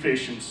feed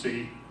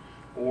efficiency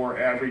or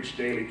average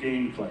daily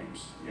gain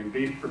claims. In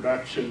beef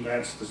production,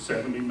 that's the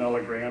 70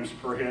 milligrams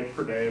per head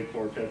per day of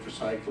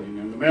chlortetracycline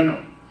in the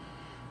mineral.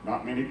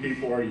 Not many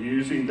people are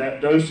using that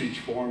dosage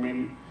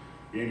form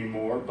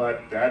anymore,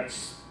 but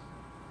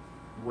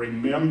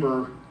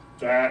remember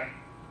that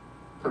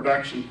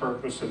production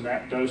purpose and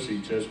that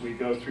dosage as we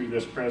go through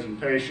this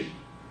presentation.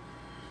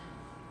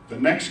 The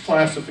next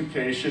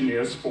classification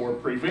is for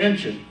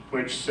prevention,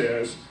 which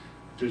says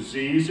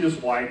disease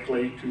is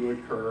likely to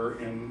occur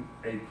in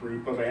a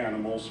group of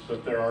animals,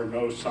 but there are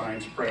no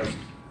signs present.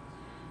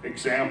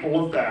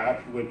 Example of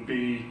that would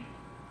be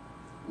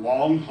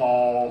long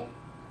haul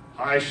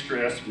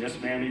high-stress,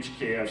 mismanaged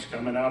calves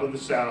coming out of the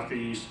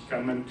southeast,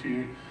 coming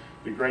to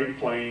the Great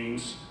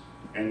Plains,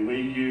 and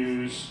we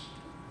use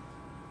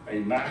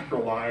a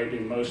macrolide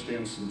in most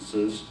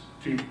instances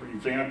to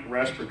prevent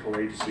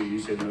respiratory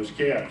disease in those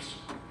calves.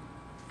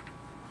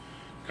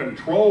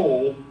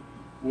 Control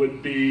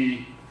would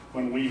be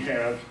when we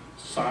have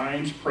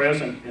signs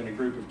present in a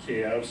group of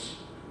calves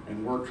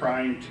and we're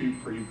trying to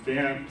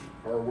prevent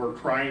or we're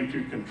trying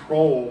to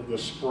control the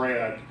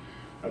spread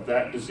of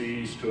that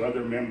disease to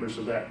other members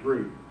of that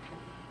group.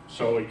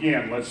 So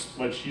again,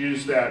 let's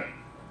use that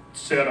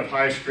set of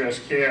high-stress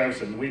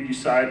calves, and we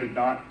decided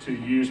not to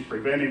use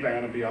preventive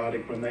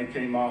antibiotic when they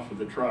came off of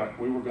the truck.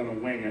 We were going to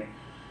wing it,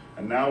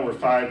 and now we're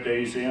 5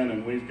 days in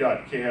and we've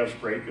got calves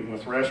breaking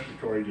with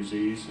respiratory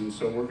disease, and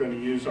so we're going to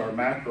use our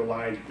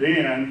macrolide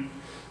then,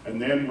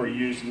 and then we're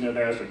using it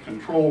as a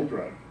control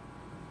drug.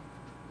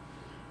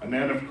 And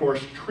then of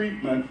course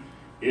treatment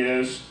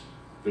is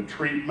the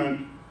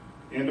treatment,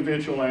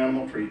 individual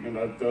animal treatment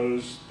of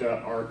those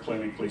that are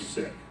clinically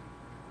sick.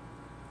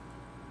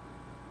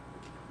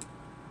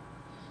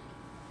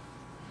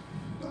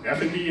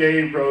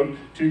 FDA wrote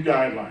 2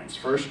 guidelines.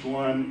 First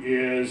one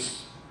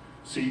is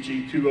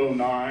CG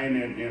 209,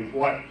 and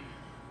what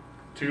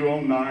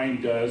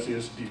 209 does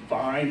is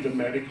define the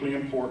medically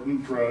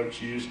important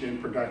drugs used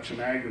in production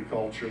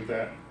agriculture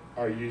that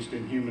are used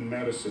in human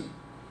medicine.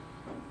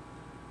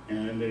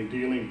 And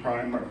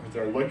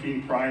they're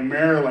looking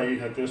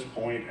primarily at this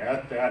point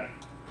at that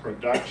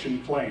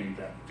production claim,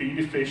 that feed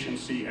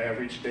efficiency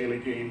average daily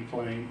gain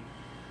claim.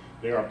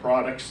 There are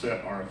products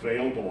that are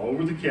available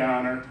over the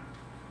counter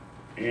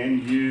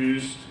and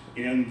used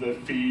in the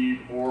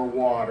feed or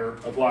water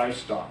of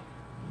livestock.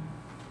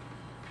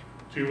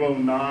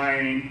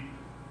 209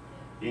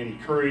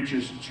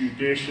 encourages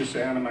judicious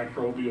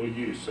antimicrobial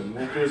use, and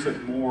we'll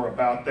visit more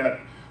about that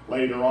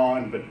later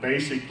on, but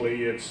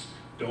basically it's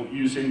don't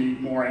use any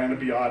more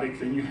antibiotic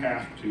than you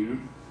have to,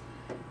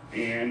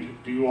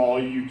 and do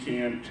all you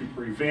can to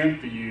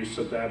prevent the use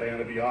of that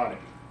antibiotic.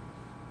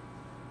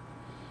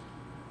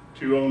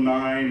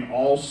 209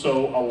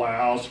 also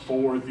allows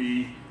for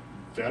the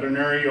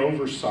veterinary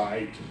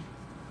oversight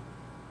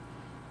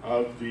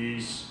of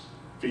these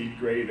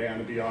feed-grade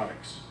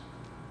antibiotics.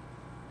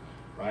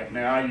 Right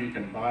now, you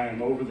can buy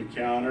them over the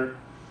counter.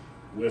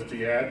 With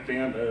the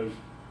advent of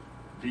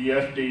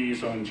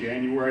VFDs on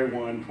January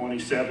 1,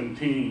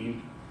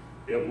 2017,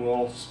 it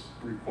will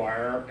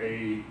require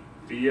a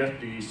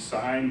VFD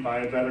signed by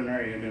a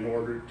veterinarian in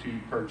order to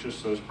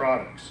purchase those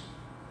products.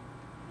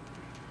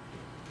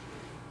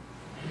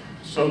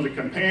 So the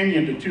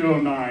companion to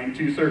 209,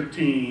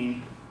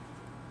 213,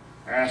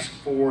 asks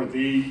for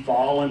the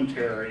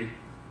voluntary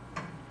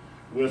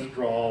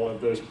withdrawal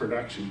of those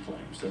production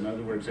claims. In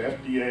other words,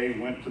 FDA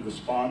went to the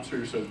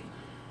sponsors of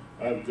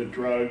the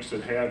drugs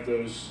that have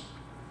those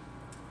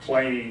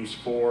claims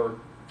for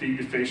feed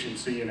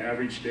efficiency and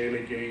average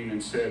daily gain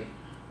and said,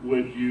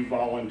 would you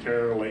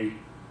voluntarily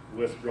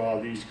withdraw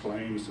these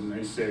claims? And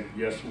they said,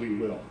 yes, we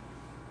will.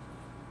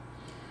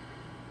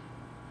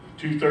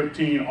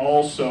 213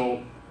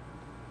 also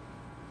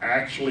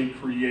actually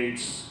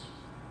creates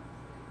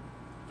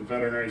the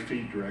Veterinary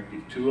Feed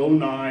Directive.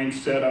 209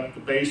 set up the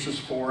basis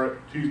for it.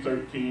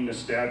 213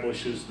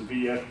 establishes the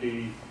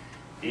VFD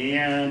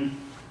and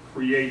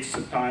creates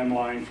the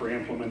timeline for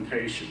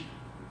implementation.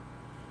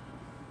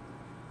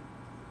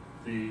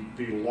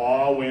 The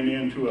law went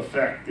into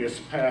effect this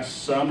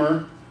past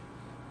summer,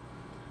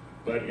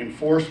 but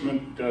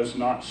enforcement does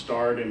not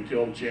start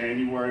until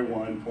January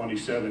 1,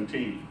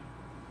 2017.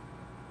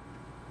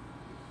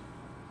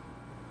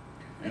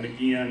 And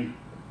again,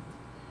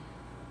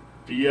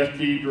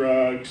 VFD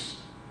drugs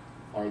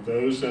are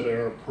those that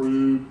are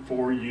approved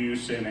for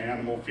use in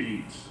animal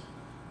feeds.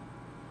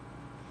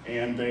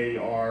 And they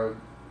are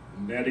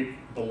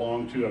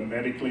belong to a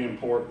medically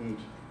important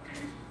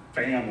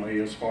family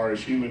as far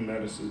as human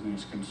medicine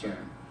is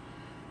concerned.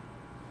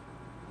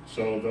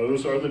 So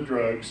those are the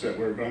drugs that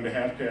we're going to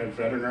have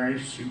veterinary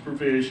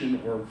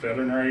supervision or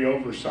veterinary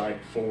oversight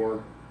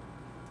for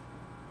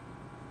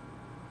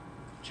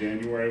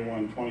January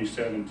 1,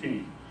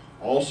 2017.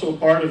 Also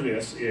part of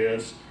this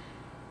is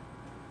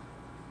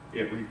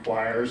it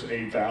requires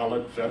a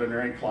valid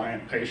veterinary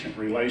client-patient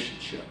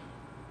relationship.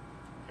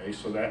 Okay,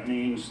 so that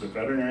means the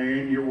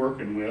veterinarian you're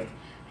working with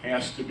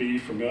has to be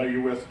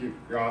familiar with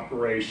your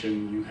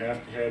operation. You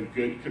have to have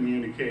good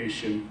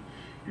communication.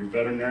 Your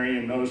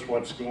veterinarian knows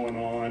what's going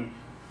on.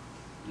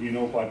 You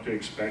know what to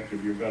expect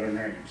of your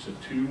veterinarian. It's a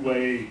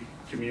two-way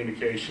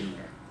communication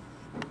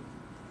there.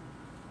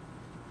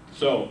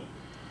 So,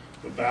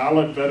 the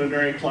valid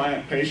veterinary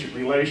client-patient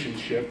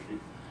relationship,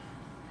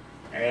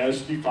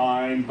 as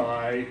defined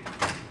by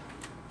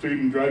Food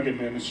and Drug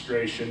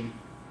Administration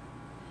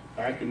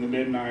back in the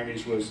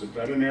mid-90s, was the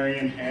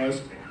veterinarian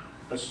has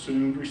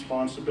assumed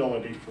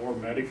responsibility for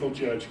medical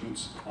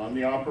judgments on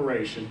the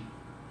operation.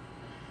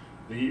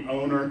 The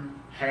owner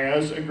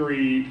has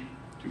agreed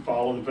to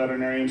follow the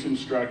veterinarian's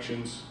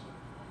instructions.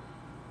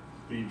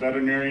 The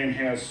veterinarian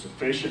has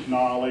sufficient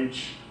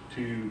knowledge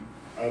to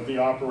of the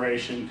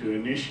operation to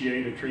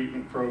initiate a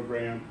treatment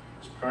program,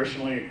 is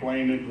personally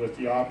acquainted with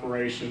the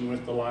operation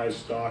with the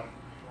livestock,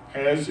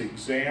 has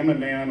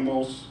examined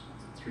animals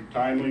through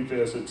timely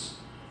visits,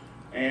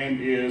 and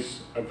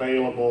is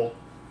available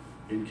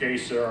in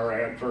case there are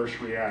adverse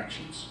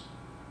reactions.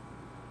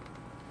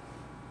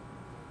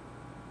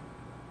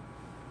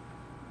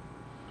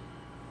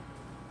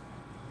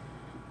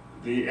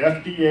 The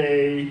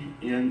FDA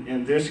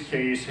in this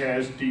case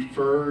has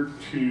deferred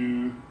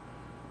to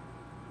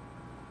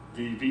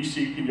the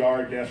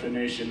VCPR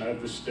definition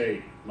of the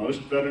state.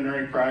 Most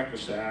veterinary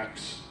practice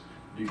acts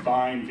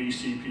define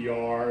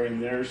VCPR,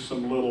 and there's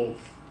some little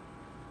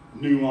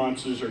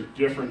nuances or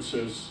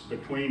differences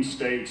between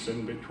states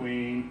and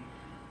between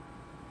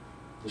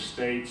the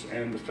states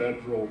and the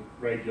federal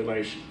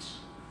regulations.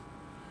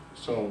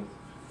 So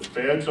the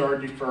feds are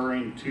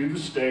deferring to the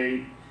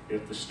state.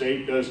 If the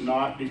state does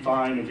not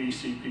define a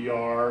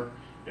VCPR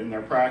in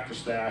their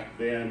practice act,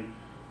 then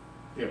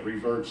it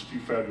reverts to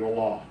federal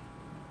law.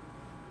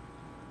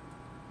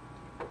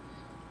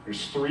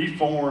 There's three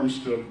copies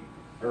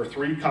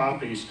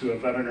to a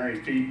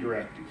veterinary feed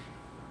directive.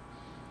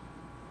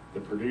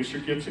 The producer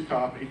gets a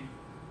copy,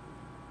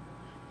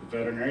 the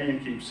veterinarian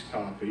keeps a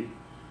copy,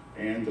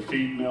 and the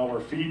feed mill or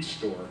feed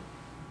store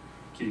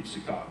keeps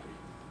a copy.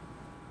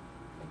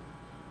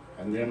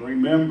 And then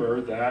remember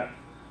that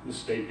the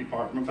State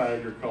Department of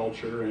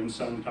Agriculture and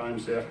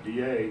sometimes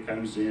FDA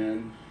comes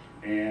in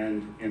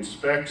and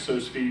inspects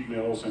those feed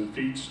mills and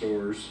feed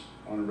stores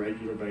on a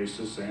regular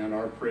basis and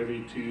are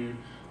privy to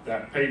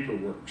that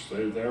paperwork.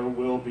 So there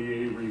will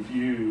be a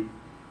review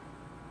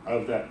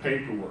of that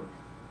paperwork.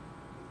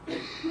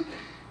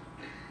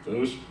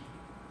 Those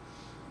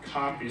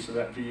copies of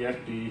that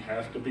VFD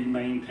have to be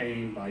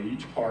maintained by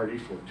each party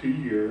for 2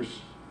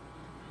 years.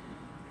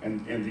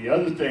 And the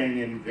other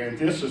thing, and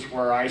this is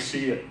where I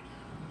see it,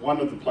 one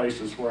of the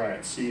places where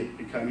I see it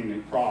becoming a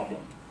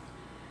problem,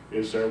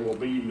 is there will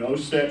be no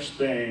such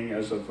thing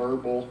as a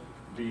verbal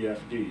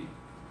VFD.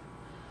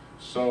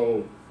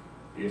 So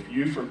if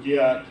you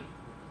forget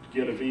to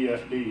get a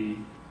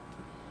VFD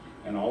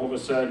and all of a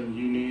sudden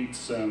you need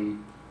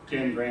some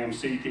 10-gram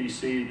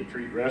CTC to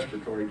treat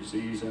respiratory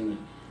disease in a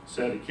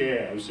set of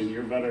calves, and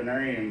your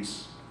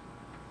veterinarian's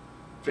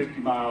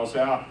 50 miles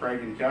out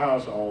pregnant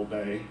cows all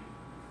day,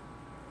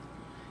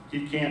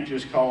 he can't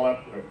just call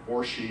up,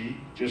 or she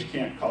just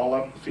can't call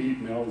up the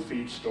feed mill, the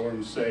feed store,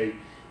 and say,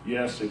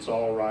 yes, it's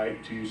all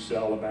right to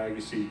sell a bag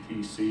of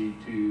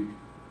CTC to you.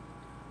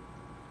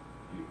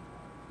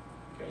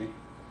 Okay?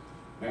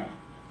 Now,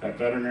 that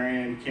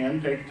veterinarian can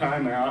take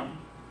time out,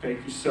 take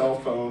your cell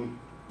phone,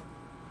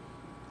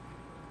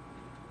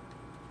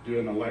 do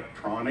an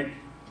electronic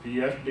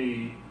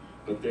VFD,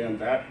 but then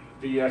that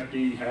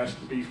VFD has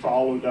to be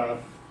followed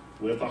up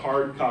with a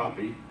hard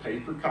copy,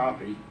 paper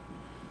copy,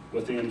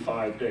 within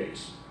 5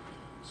 days.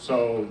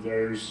 So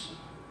there's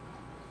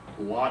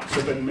lots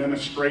of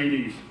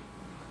administrative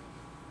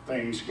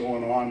things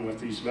going on with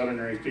these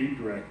veterinary feed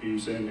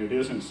directives, and it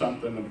isn't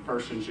something that a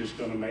person's just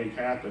going to make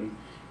happen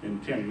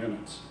in 10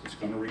 minutes. It's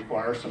going to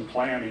require some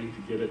planning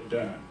to get it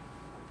done.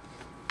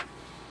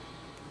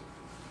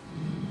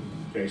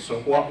 Okay, so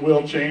what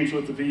will change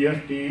with the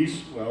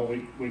VFDs? Well,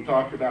 we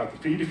talked about the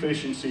feed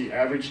efficiency,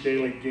 average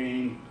daily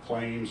gain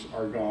claims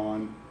are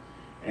gone,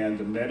 and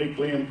the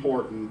medically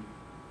important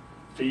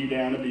feed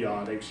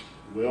antibiotics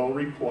will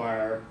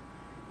require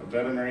a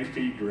veterinary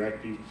feed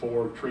directive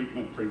for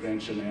treatment,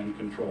 prevention, and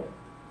control.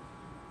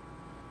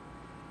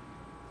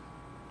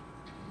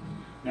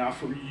 Now,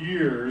 for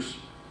years,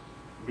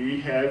 we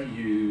have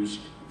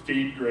used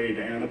feed-grade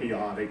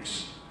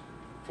antibiotics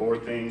for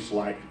things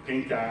like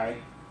pink eye,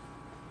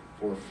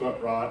 for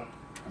foot rot.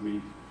 I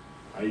mean,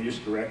 I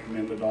used to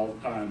recommend it all the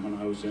time when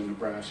I was in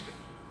Nebraska.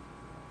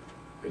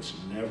 It's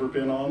never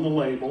been on the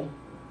label,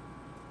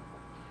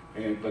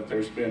 but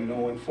there's been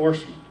no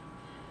enforcement.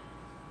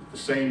 At the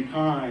same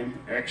time,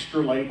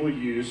 extra label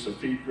use of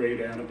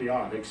feed-grade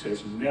antibiotics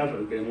has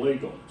never been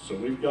legal. So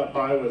we've got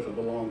by with it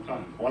a long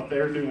time. What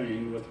they're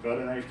doing with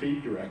veterinary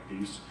feed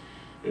directives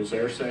is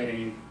they're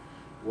saying,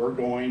 we're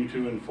going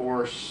to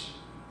enforce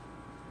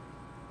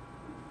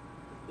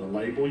the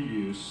label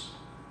use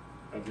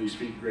of these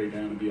feed-grade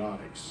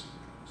antibiotics.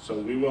 So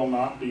we will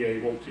not be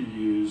able to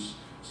use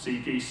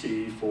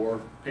CTC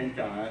for pink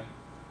eye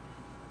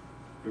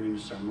during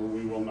the summer.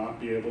 We will not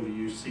be able to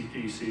use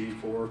CTC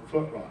for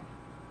foot rot,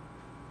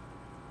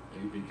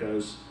 okay,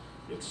 because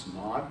it's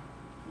not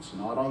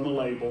on the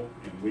label,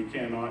 and we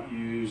cannot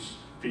use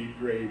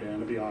feed-grade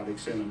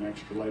antibiotics in an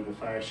extra label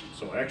fashion.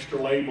 So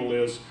extra label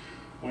is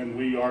when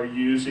we are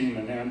using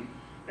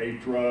a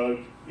drug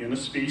in a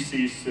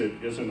species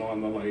that isn't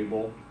on the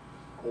label,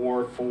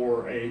 or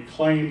for a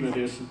claim that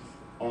isn't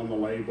on the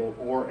label,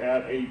 or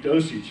at a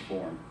dosage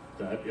form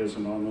that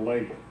isn't on the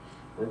label.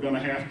 We're going to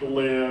have to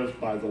live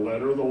by the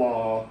letter of the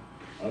law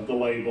of the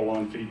label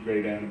on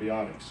feed-grade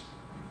antibiotics.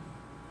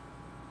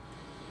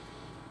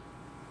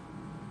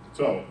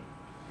 So,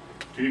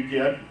 to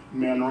get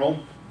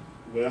mineral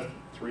with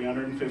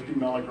 350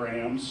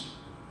 milligrams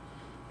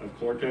of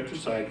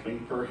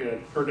chlortetracycline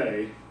per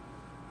day,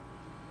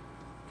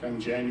 come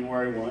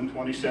January 1,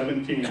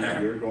 2017,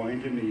 you're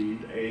going to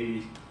need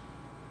a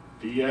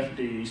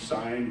VFD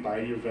signed by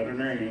your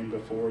veterinarian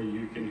before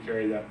you can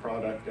carry that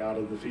product out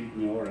of the feed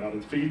mill or out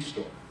of the feed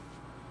store.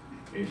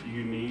 If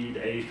you need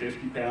a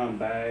 50-pound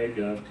bag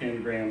of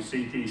 10 grams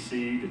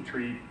CTC to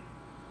treat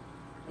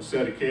a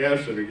set of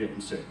calves that are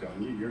getting sick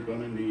on you, you're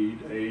going to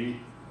need a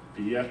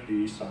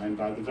VFD signed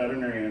by the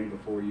veterinarian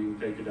before you can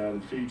take it out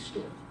of the feed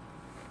store.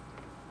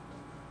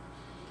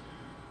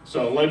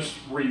 So let's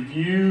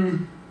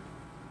review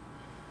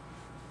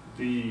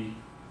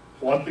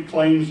what the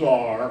claims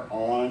are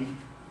on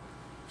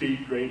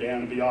feed-grade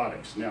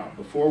antibiotics. Now,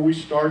 before we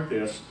start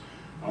this,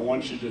 I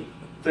want you to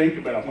think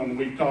about when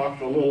we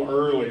talked a little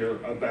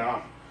earlier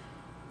about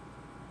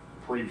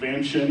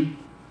prevention,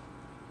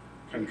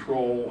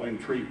 control,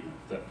 and treatment.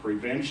 That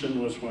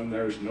prevention was when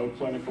there's no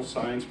clinical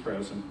signs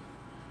present.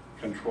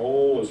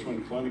 Control is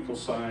when clinical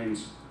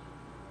signs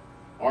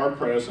are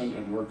present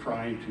and we're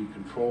trying to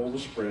control the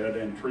spread,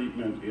 and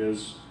treatment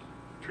is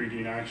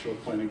treating actual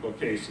clinical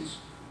cases.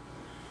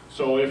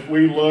 So if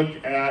we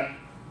look at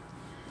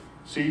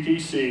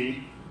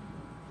CTC,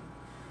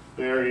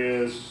 there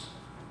is,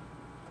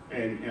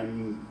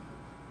 and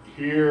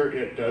here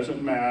it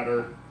doesn't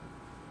matter,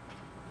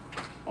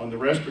 on the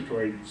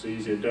respiratory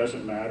disease, it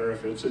doesn't matter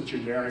if it's a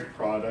generic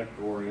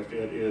product or if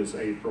it is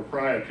a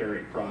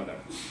proprietary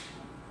product.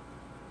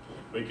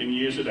 We can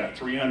use it at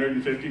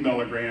 350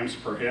 milligrams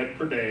per head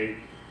per day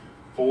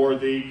for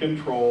the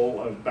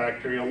control of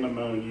bacterial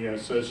pneumonia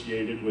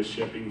associated with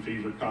shipping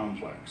fever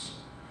complex.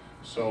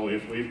 So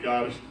if we've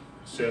got a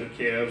set of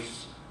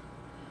calves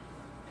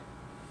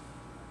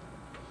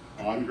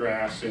on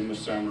grass in the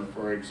summer,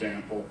 for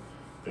example,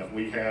 that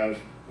we've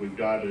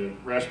got a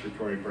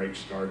respiratory break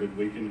started,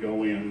 we can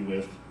go in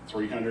with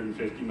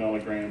 350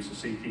 milligrams of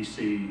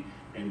CTC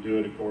and do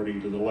it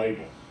according to the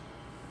label.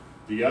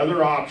 The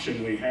other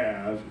option we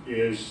have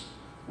is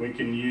we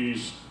can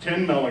use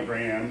 10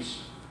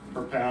 milligrams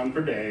per pound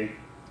per day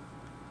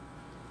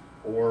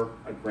or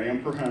a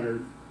gram per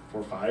 100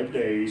 for 5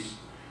 days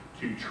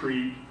to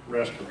treat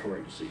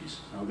respiratory disease.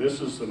 Now, this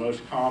is the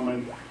most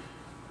common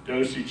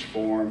dosage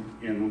form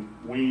in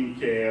weaned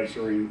calves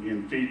or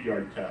in feed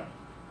yard cattle.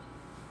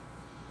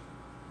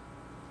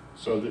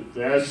 So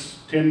that's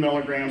 10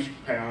 milligrams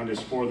per pound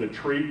is for the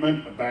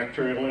treatment of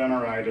bacterial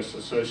enteritis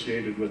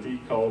associated with E.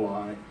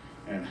 coli,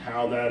 and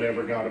how that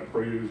ever got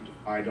approved,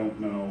 I don't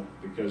know,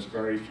 because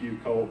very few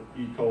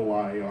E.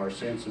 coli are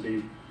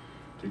sensitive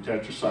to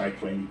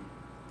tetracycline.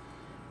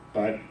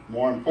 But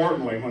more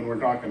importantly, when we're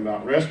talking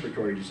about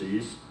respiratory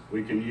disease,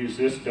 we can use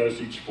this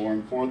dosage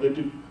form for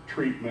the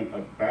treatment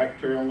of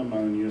bacterial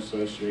pneumonia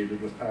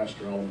associated with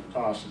Pasteurella and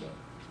Tossida.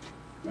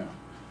 Now,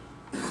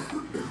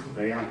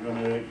 they aren't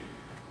going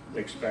to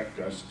expect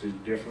us to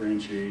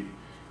differentiate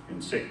in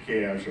sick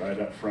calves right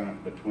up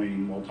front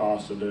between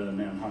Multocida and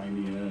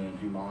Anhymia and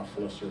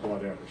Haemophilus or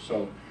whatever.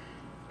 So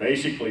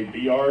basically,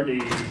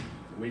 BRD,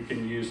 we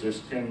can use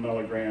this 10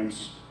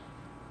 milligrams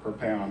per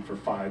pound for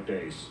 5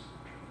 days.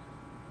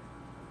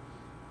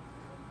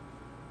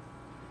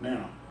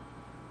 Now,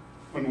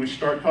 when we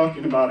start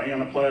talking about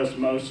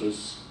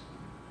anaplasmosis,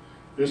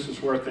 this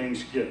is where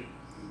things get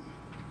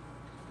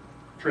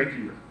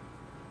trickier.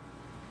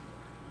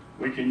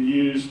 We can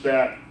use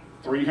that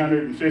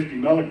 350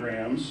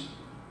 milligrams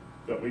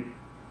that we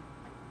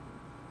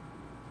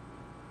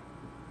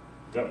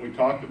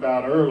talked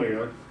about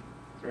earlier,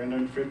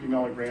 350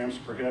 milligrams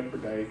per head per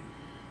day,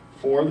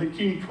 for the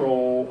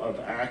control of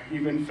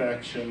active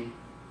infection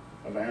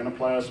of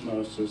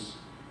anaplasmosis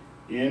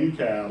in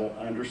cattle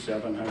under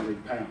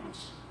 700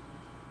 pounds.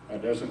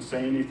 That doesn't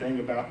say anything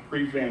about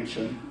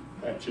prevention,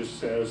 that just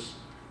says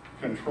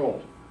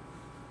control.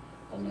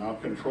 Well, now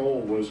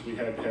control was we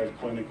had to have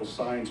clinical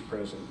signs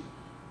present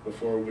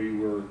before we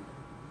were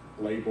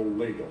labeled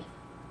legal.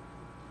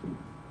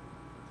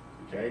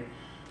 Okay?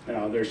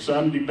 Now, there's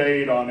some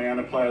debate on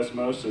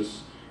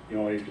anaplasmosis. You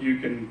know, if you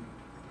can,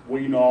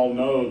 we all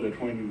know that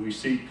when we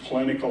see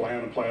clinical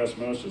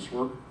anaplasmosis,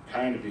 we're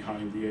kind of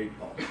behind the 8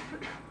 ball.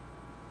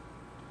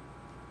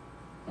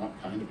 Not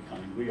kind of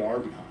behind, we are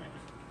behind.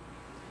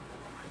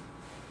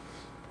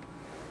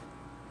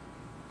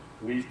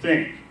 We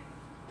think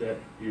that,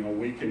 you know,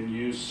 we can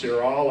use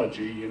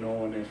serology, you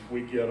know, and if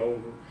we get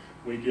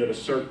a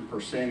certain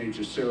percentage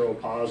of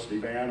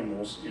seropositive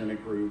animals in a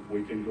group,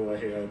 we can go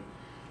ahead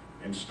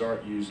and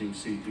start using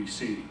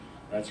CTC.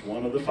 That's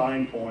one of the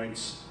fine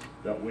points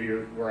that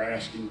we're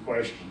asking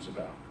questions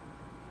about.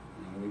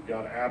 You know, we've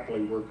got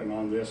Apley working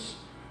on this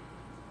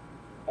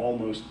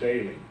almost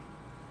daily.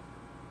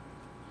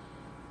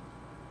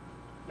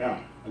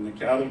 Now, when the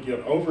cattle get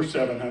over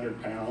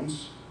 700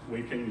 pounds,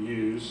 we can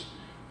use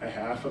a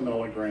 0.5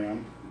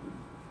 milligram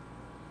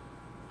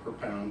per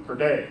pound per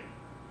day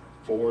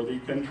for the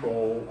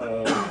control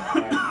of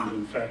active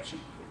infection.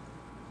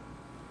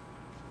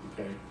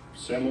 Okay,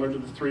 similar to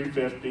the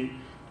 350,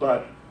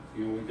 but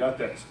you know, we've got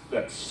that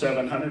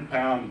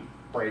 700-pound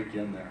break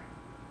in there.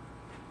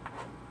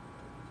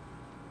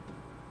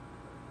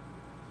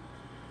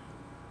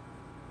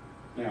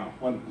 Now,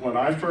 when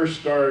I first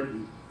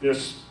started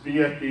this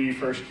VFD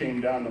first came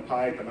down the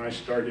pipe and I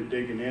started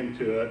digging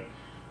into it,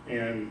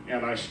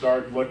 and I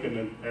started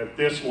looking at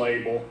this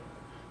label,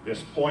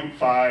 this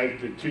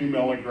 0.5 to 2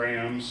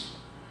 milligrams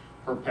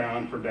per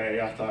pound per day,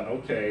 I thought,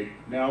 okay,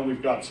 now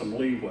we've got some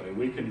leeway,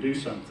 we can do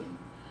something.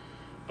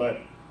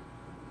 But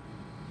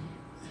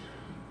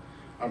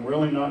I'm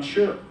really not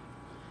sure,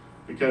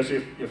 because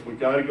if we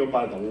got to go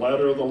by the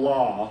letter of the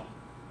law,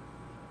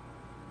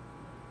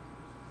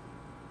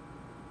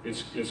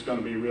 it's going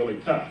to be really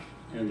tough.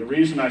 And the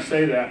reason I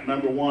say that,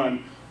 number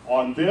one,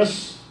 on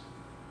this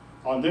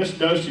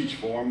dosage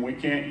form, we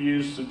can't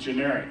use the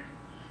generic.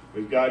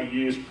 We've got to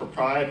use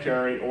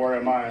proprietary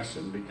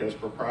aureomycin, because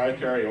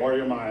proprietary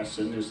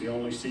aureomycin is the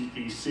only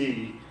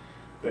CTC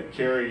that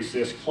carries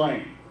this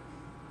claim.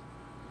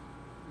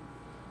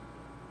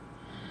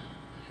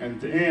 And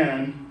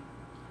then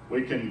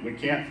we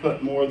can't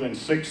put more than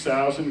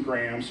 6,000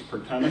 grams per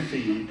ton of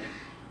feed,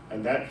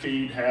 and that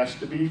feed has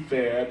to be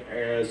fed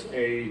as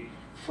a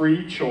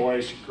free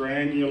choice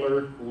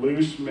granular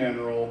loose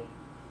mineral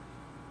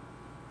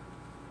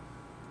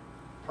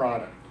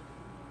product,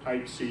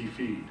 type C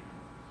feed.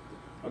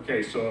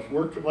 Okay, so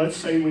if let's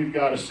say we've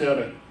got a set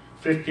of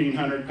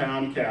 1,500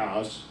 pound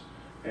cows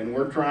and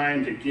we're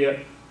trying to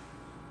get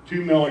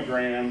 2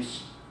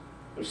 milligrams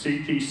of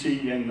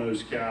CTC in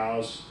those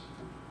cows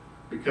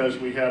because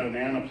we had an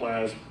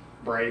anaplasm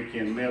break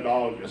in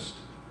mid-August.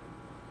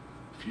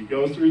 If you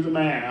go through the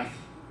math,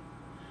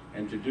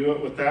 and to do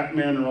it with that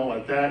mineral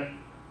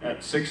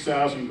at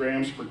 6,000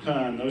 grams per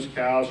ton, those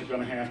cows are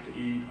going to have to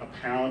eat a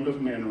pound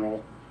of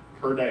mineral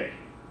per day.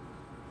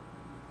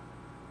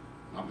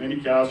 Not many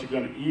cows are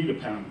going to eat a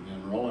pound of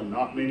mineral, and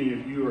not many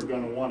of you are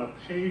going to want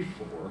to pay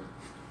for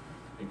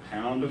a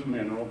pound of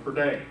mineral per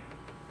day.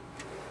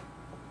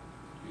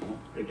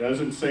 It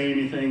doesn't say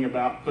anything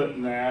about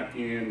putting that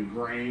in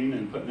grain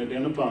and putting it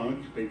in a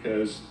bunk,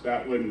 because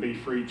that wouldn't be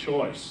free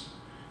choice.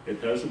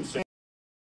 It doesn't say